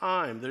the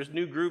time. There's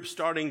new groups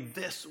starting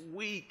this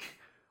week.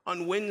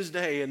 On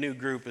Wednesday, a new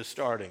group is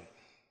starting.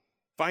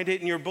 Find it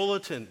in your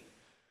bulletin.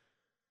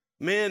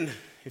 Men,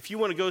 if you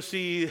want to go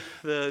see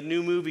the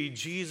new movie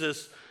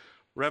Jesus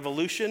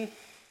Revolution,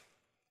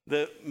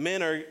 the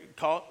men are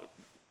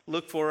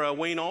look for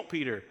Wayne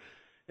Altpeter,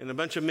 and a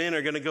bunch of men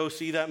are going to go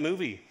see that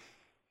movie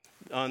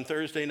on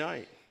Thursday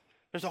night.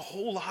 There's a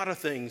whole lot of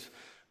things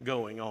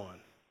going on.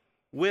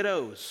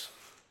 Widows,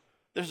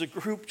 there's a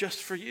group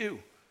just for you.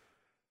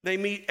 They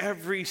meet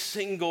every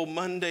single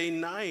Monday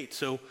night.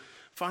 So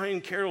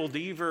find Carol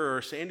Deaver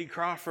or Sandy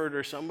Crawford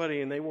or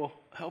somebody and they will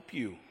help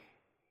you.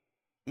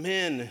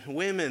 Men,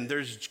 women,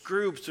 there's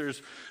groups,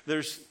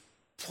 there's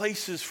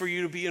places for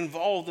you to be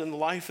involved in the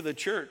life of the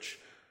church.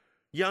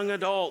 Young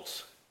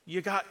adults,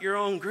 you got your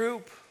own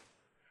group.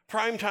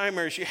 Prime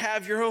timers, you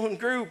have your own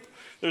group.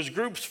 There's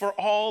groups for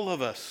all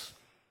of us.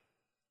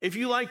 If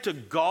you like to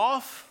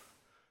golf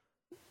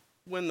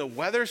when the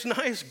weather's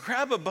nice,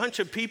 grab a bunch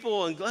of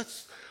people and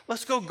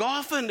let's go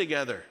golfing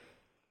together.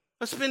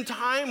 Let's spend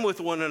time with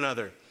one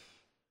another.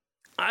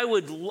 I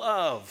would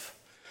love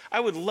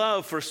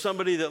for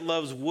somebody that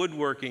loves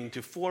woodworking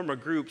to form a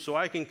group so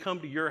I can come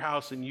to your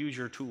house and use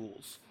your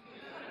tools.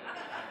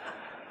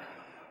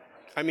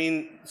 I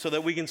mean, so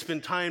that we can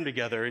spend time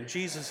together in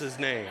Jesus'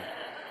 name.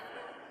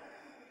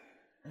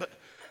 But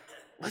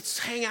let's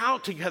hang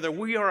out together.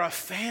 We are a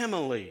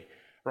family,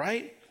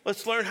 right?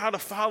 Let's learn how to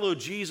follow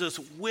Jesus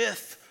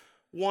with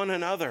one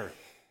another.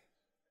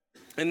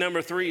 And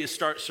number 3 is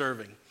start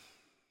serving.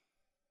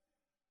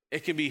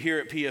 It can be here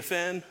at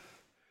PFN.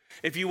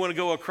 If you want to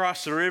go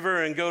across the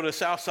river and go to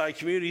Southside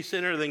Community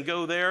Center, then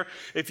go there.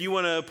 If you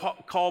want to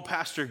call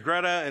Pastor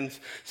Greta and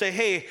say,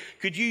 hey,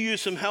 could you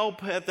use some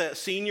help at that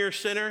senior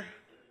center?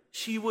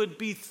 She would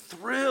be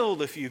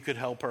thrilled if you could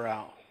help her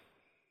out.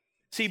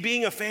 See,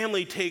 being a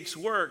family takes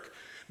work.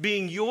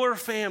 Being your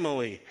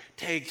family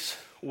takes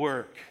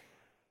work.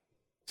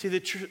 See, the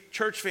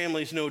church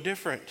family is no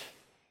different.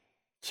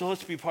 So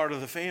let's be part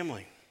of the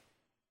family.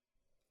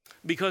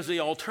 Because the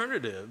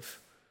alternative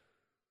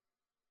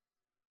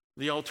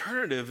The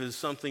alternative is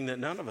something that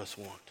none of us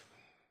want.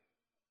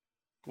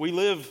 We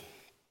lived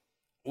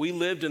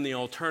in the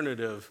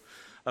alternative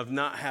of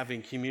not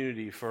having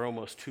community for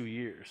almost 2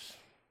 years.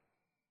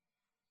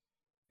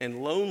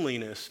 And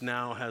loneliness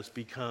now has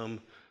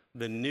become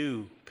the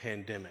new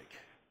pandemic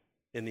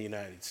in the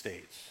United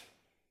States.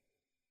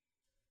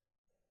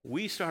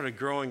 We started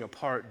growing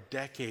apart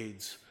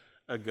decades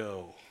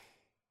ago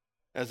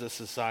as a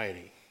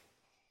society.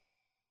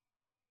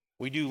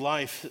 We do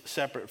life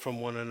separate from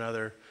one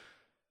another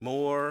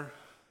more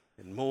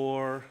and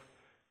more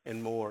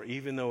and more.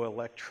 Even though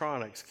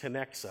electronics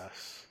connects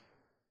us,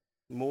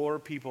 more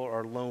people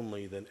are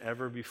lonely than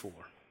ever before.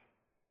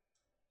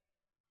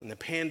 And the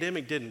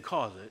pandemic didn't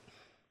cause it.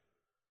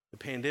 The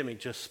pandemic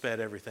just sped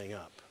everything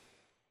up.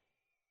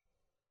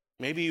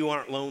 Maybe you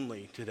aren't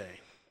lonely today,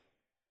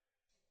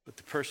 but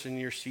the person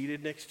you're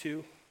seated next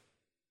to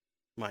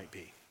might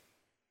be.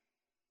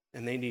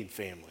 And they need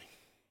family.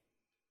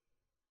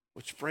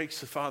 Which breaks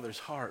the Father's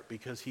heart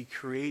because he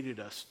created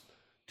us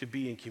to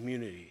be in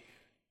community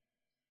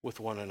with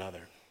one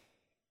another.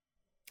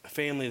 A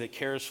family that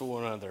cares for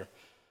one another.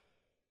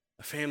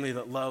 A family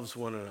that loves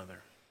one another.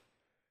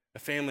 A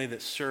family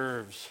that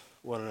serves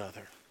one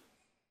another.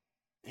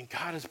 And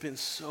God has been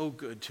so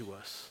good to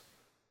us.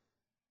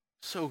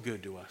 So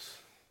good to us.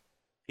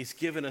 He's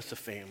given us a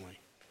family.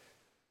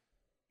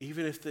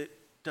 Even if it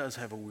does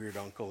have a weird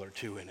uncle or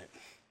two in it.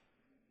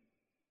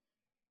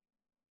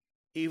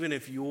 Even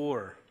if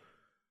your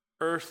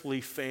earthly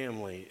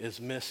family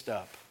is messed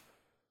up,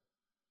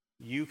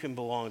 you can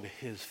belong to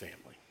his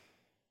family.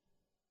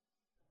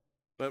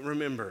 But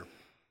remember,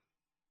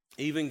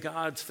 even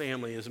God's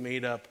family is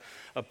made up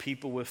of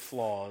people with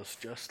flaws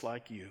just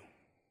like you.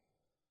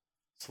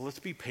 So let's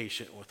be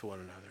patient with one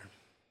another.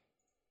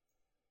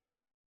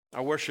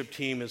 Our worship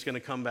team is going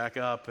to come back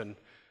up and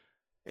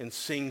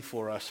sing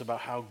for us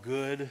about how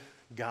good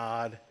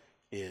God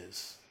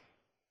is.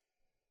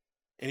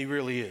 And he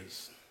really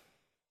is.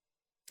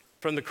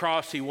 From the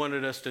cross, he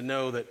wanted us to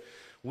know that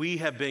we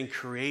have been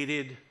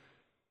created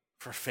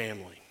for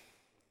family.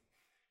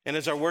 And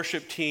as our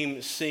worship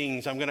team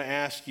sings, I'm going to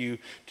ask you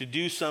to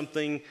do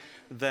something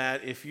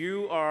that if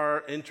you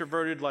are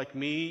introverted like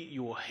me,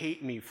 you will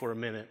hate me for a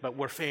minute, but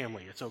we're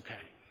family, it's okay.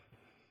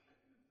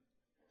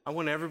 I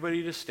want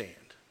everybody to stand.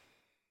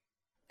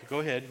 Go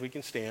ahead, we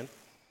can stand.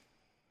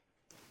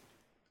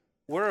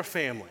 We're a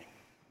family.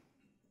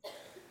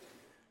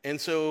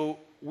 And so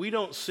we're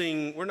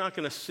not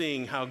going to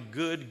sing how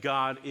good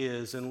God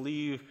is and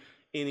leave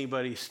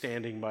anybody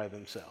standing by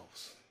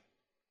themselves.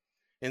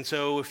 And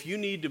so if you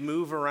need to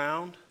move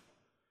around,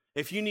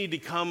 if you need to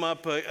come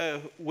up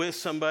with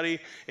somebody,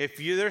 if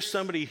there's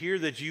somebody here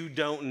that you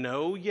don't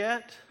know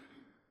yet,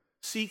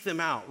 seek them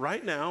out.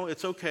 Right now,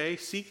 it's okay,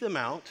 seek them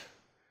out.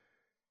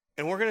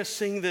 And we're going to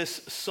sing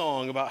this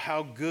song about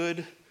how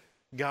good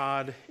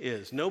God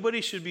is. Nobody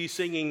should be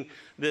singing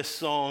this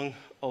song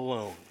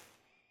alone.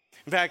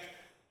 In fact,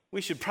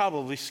 we should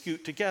probably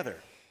scoot together.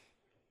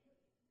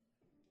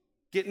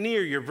 Get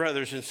near your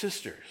brothers and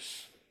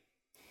sisters.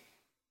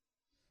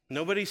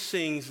 Nobody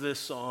sings this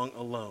song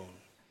alone.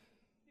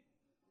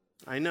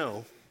 I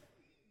know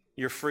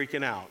you're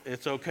freaking out.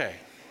 It's okay.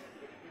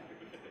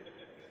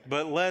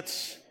 But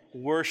let's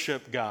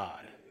worship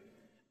God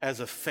as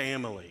a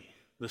family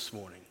this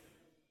morning.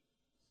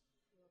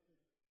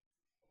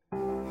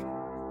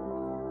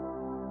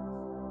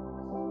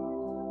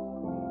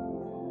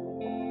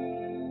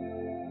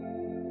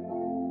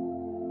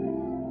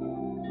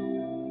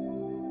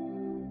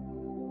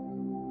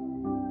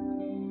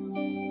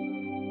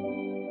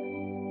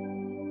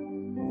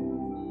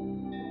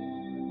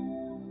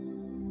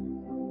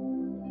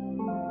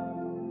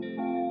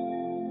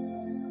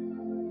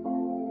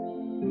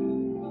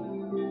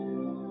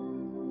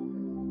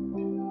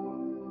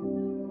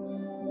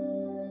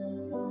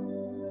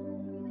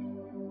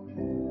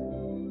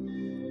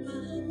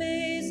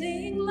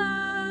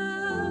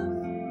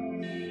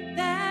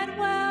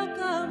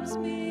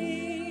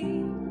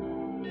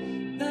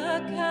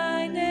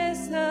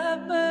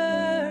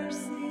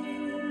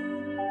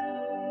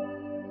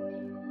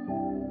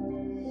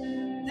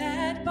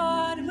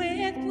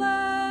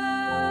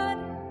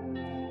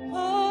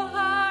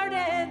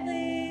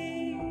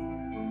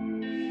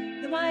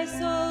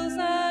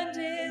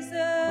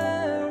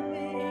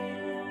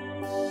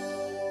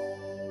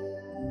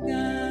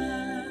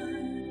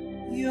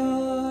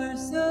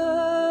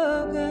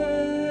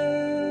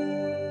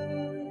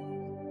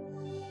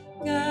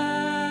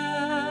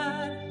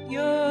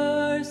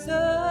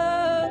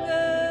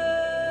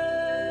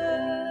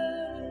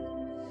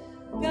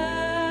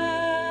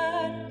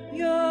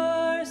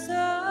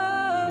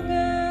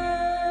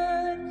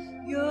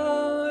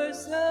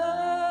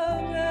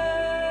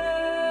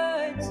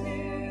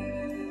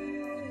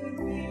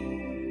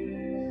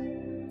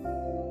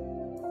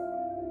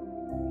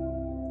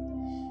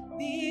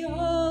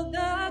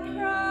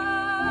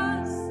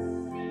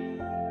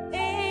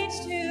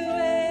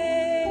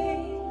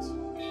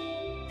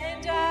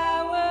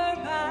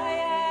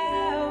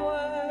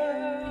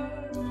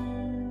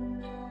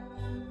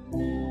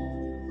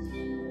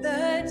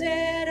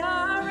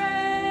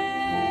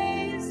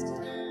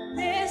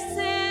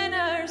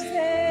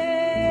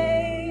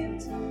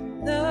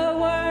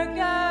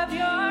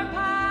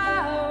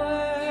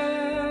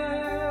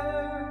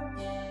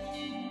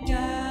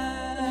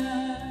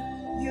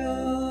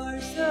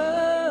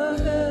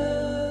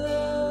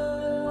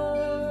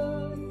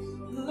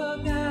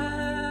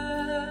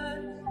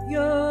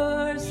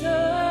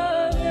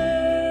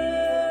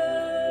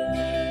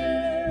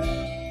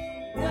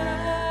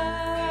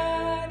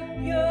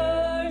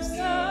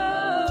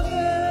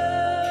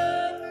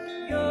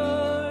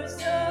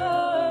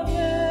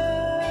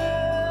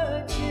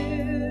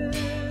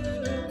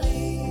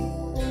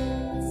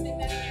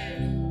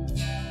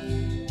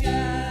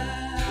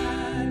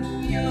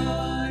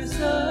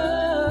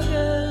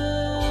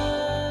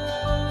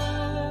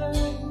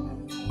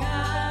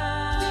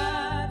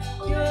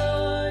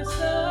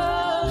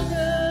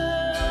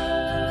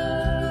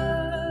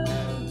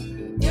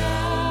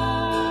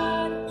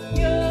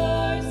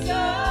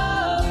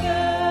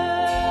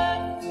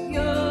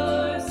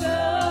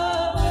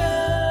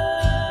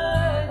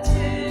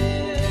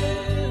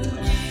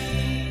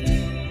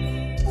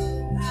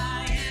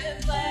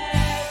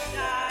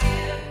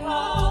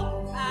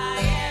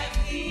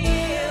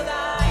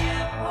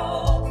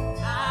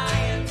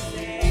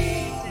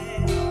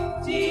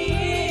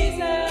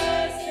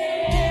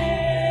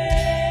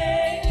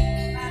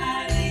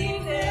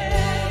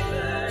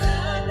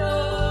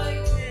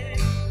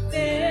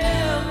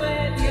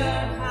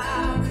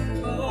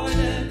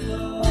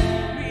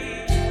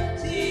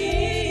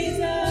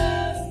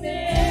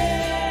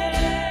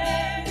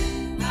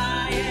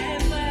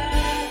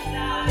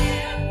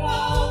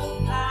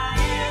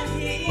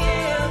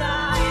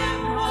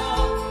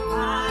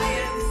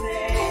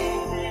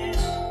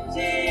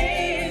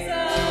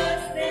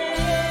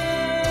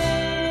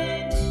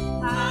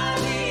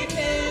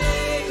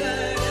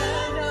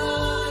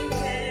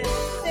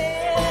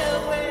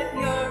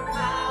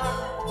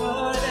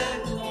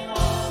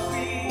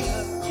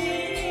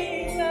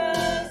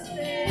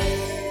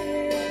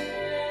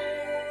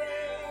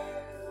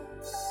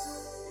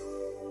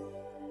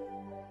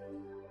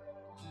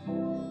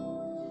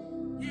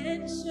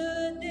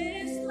 should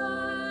this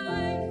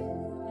life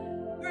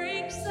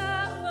bring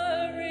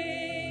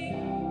suffering,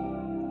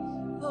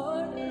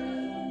 Lord,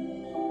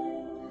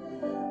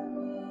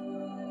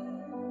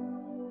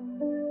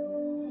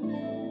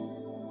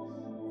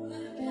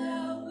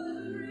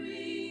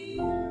 Calvary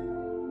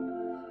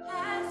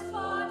has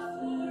fought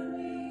for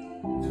me,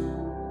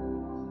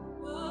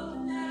 both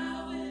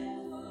now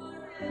and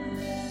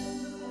forever.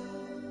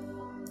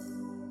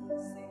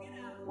 Sing it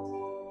out.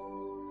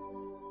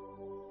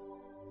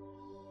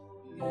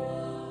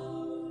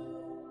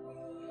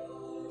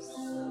 You're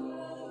so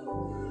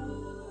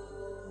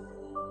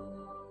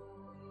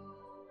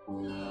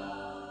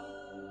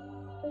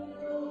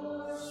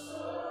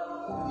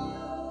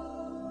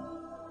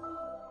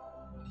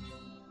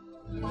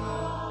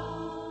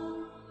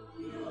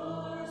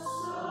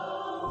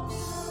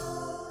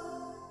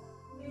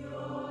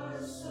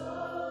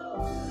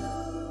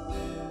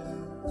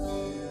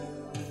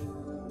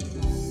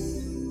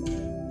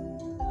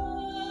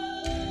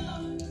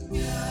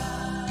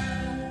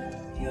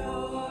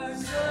You're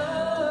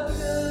so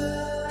good.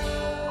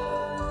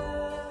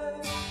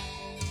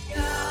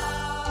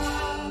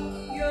 God,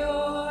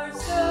 you're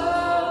so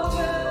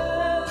good.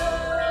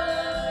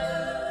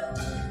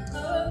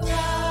 Oh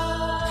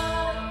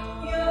God,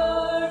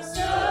 you're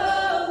so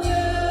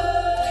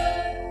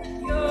good.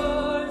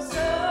 You're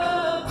so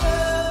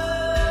good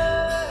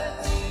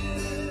to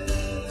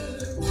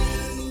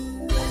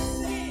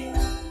me.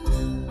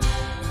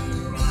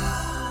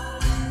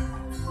 God,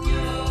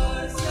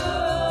 you're so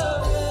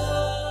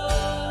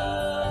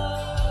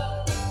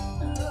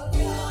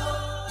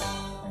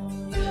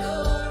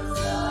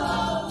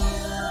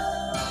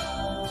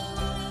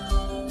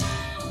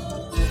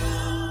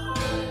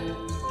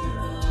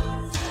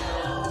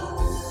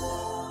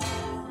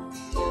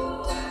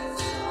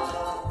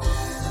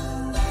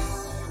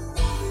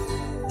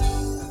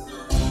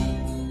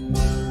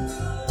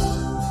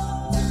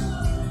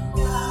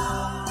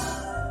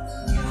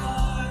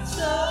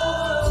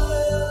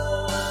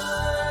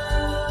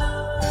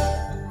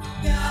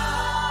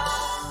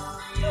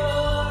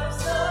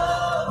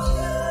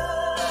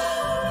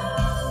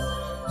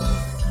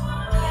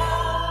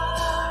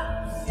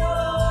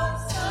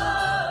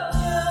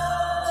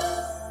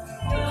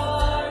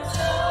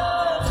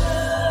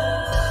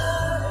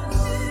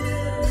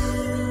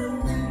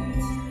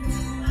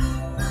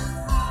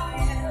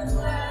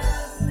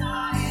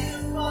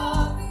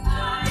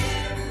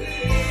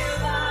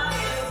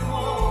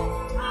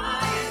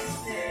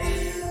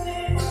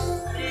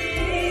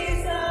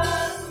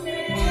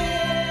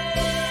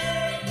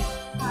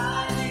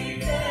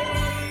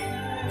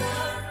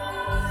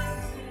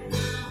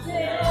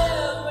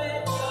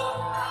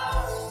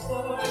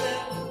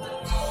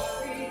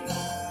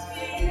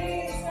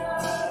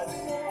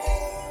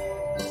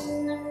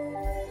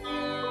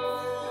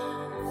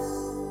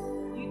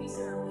You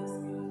deserve this,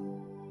 God.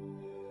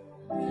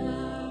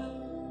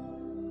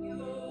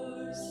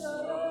 You're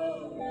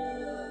so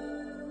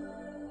good.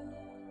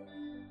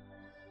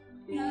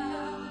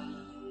 God,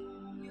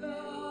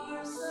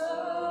 you're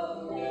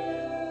so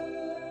good.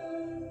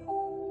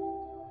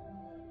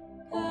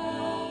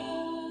 God,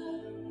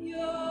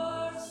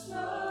 you're so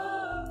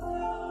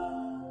good.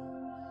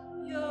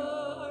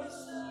 You're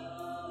so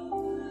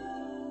good.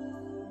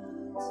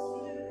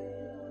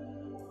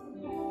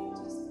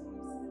 Just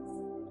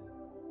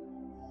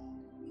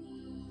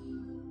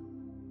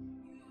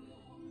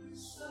you're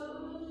so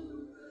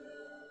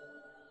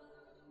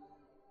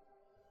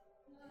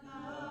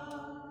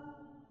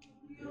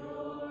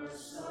you're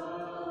so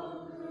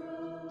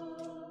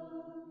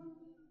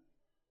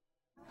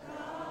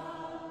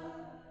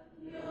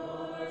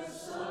you're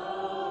so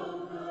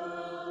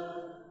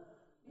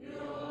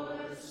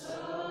you're so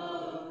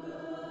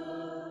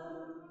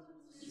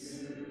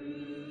to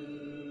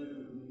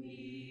me.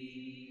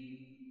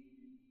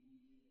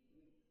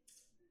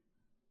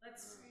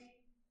 Let's pray.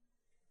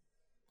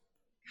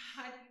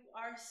 God, you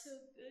are so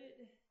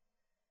good.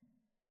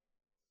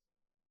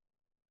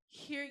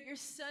 Hear your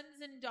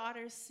sons and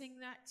daughters sing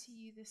that to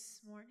you this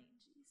morning,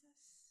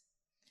 Jesus.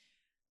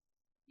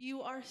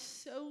 You are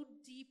so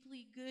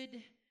deeply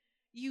good.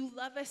 You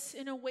love us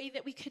in a way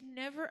that we could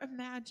never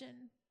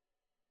imagine.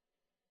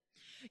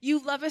 You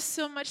love us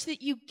so much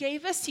that you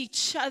gave us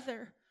each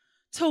other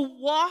to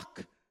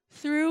walk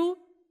through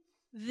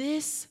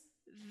this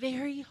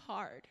very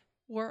hard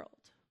world.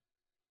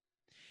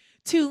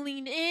 To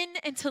lean in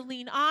and to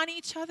lean on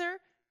each other.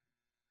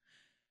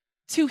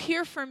 To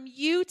hear from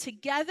you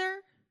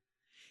together.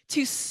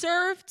 To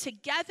serve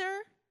together.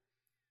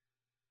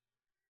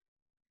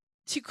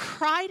 To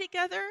cry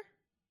together.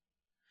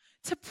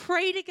 To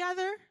pray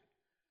together.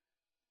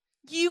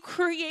 You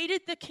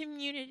created the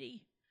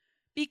community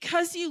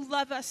because you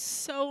love us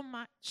so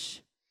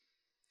much.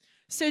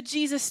 So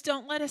Jesus,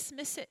 don't let us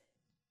miss it.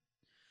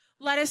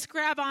 Let us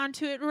grab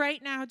onto it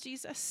right now,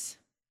 Jesus.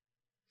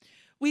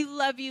 We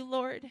love you,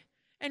 Lord,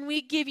 and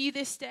we give you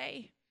this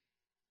day.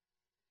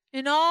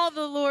 And all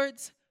the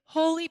Lord's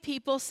holy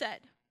people said,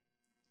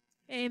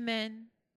 amen.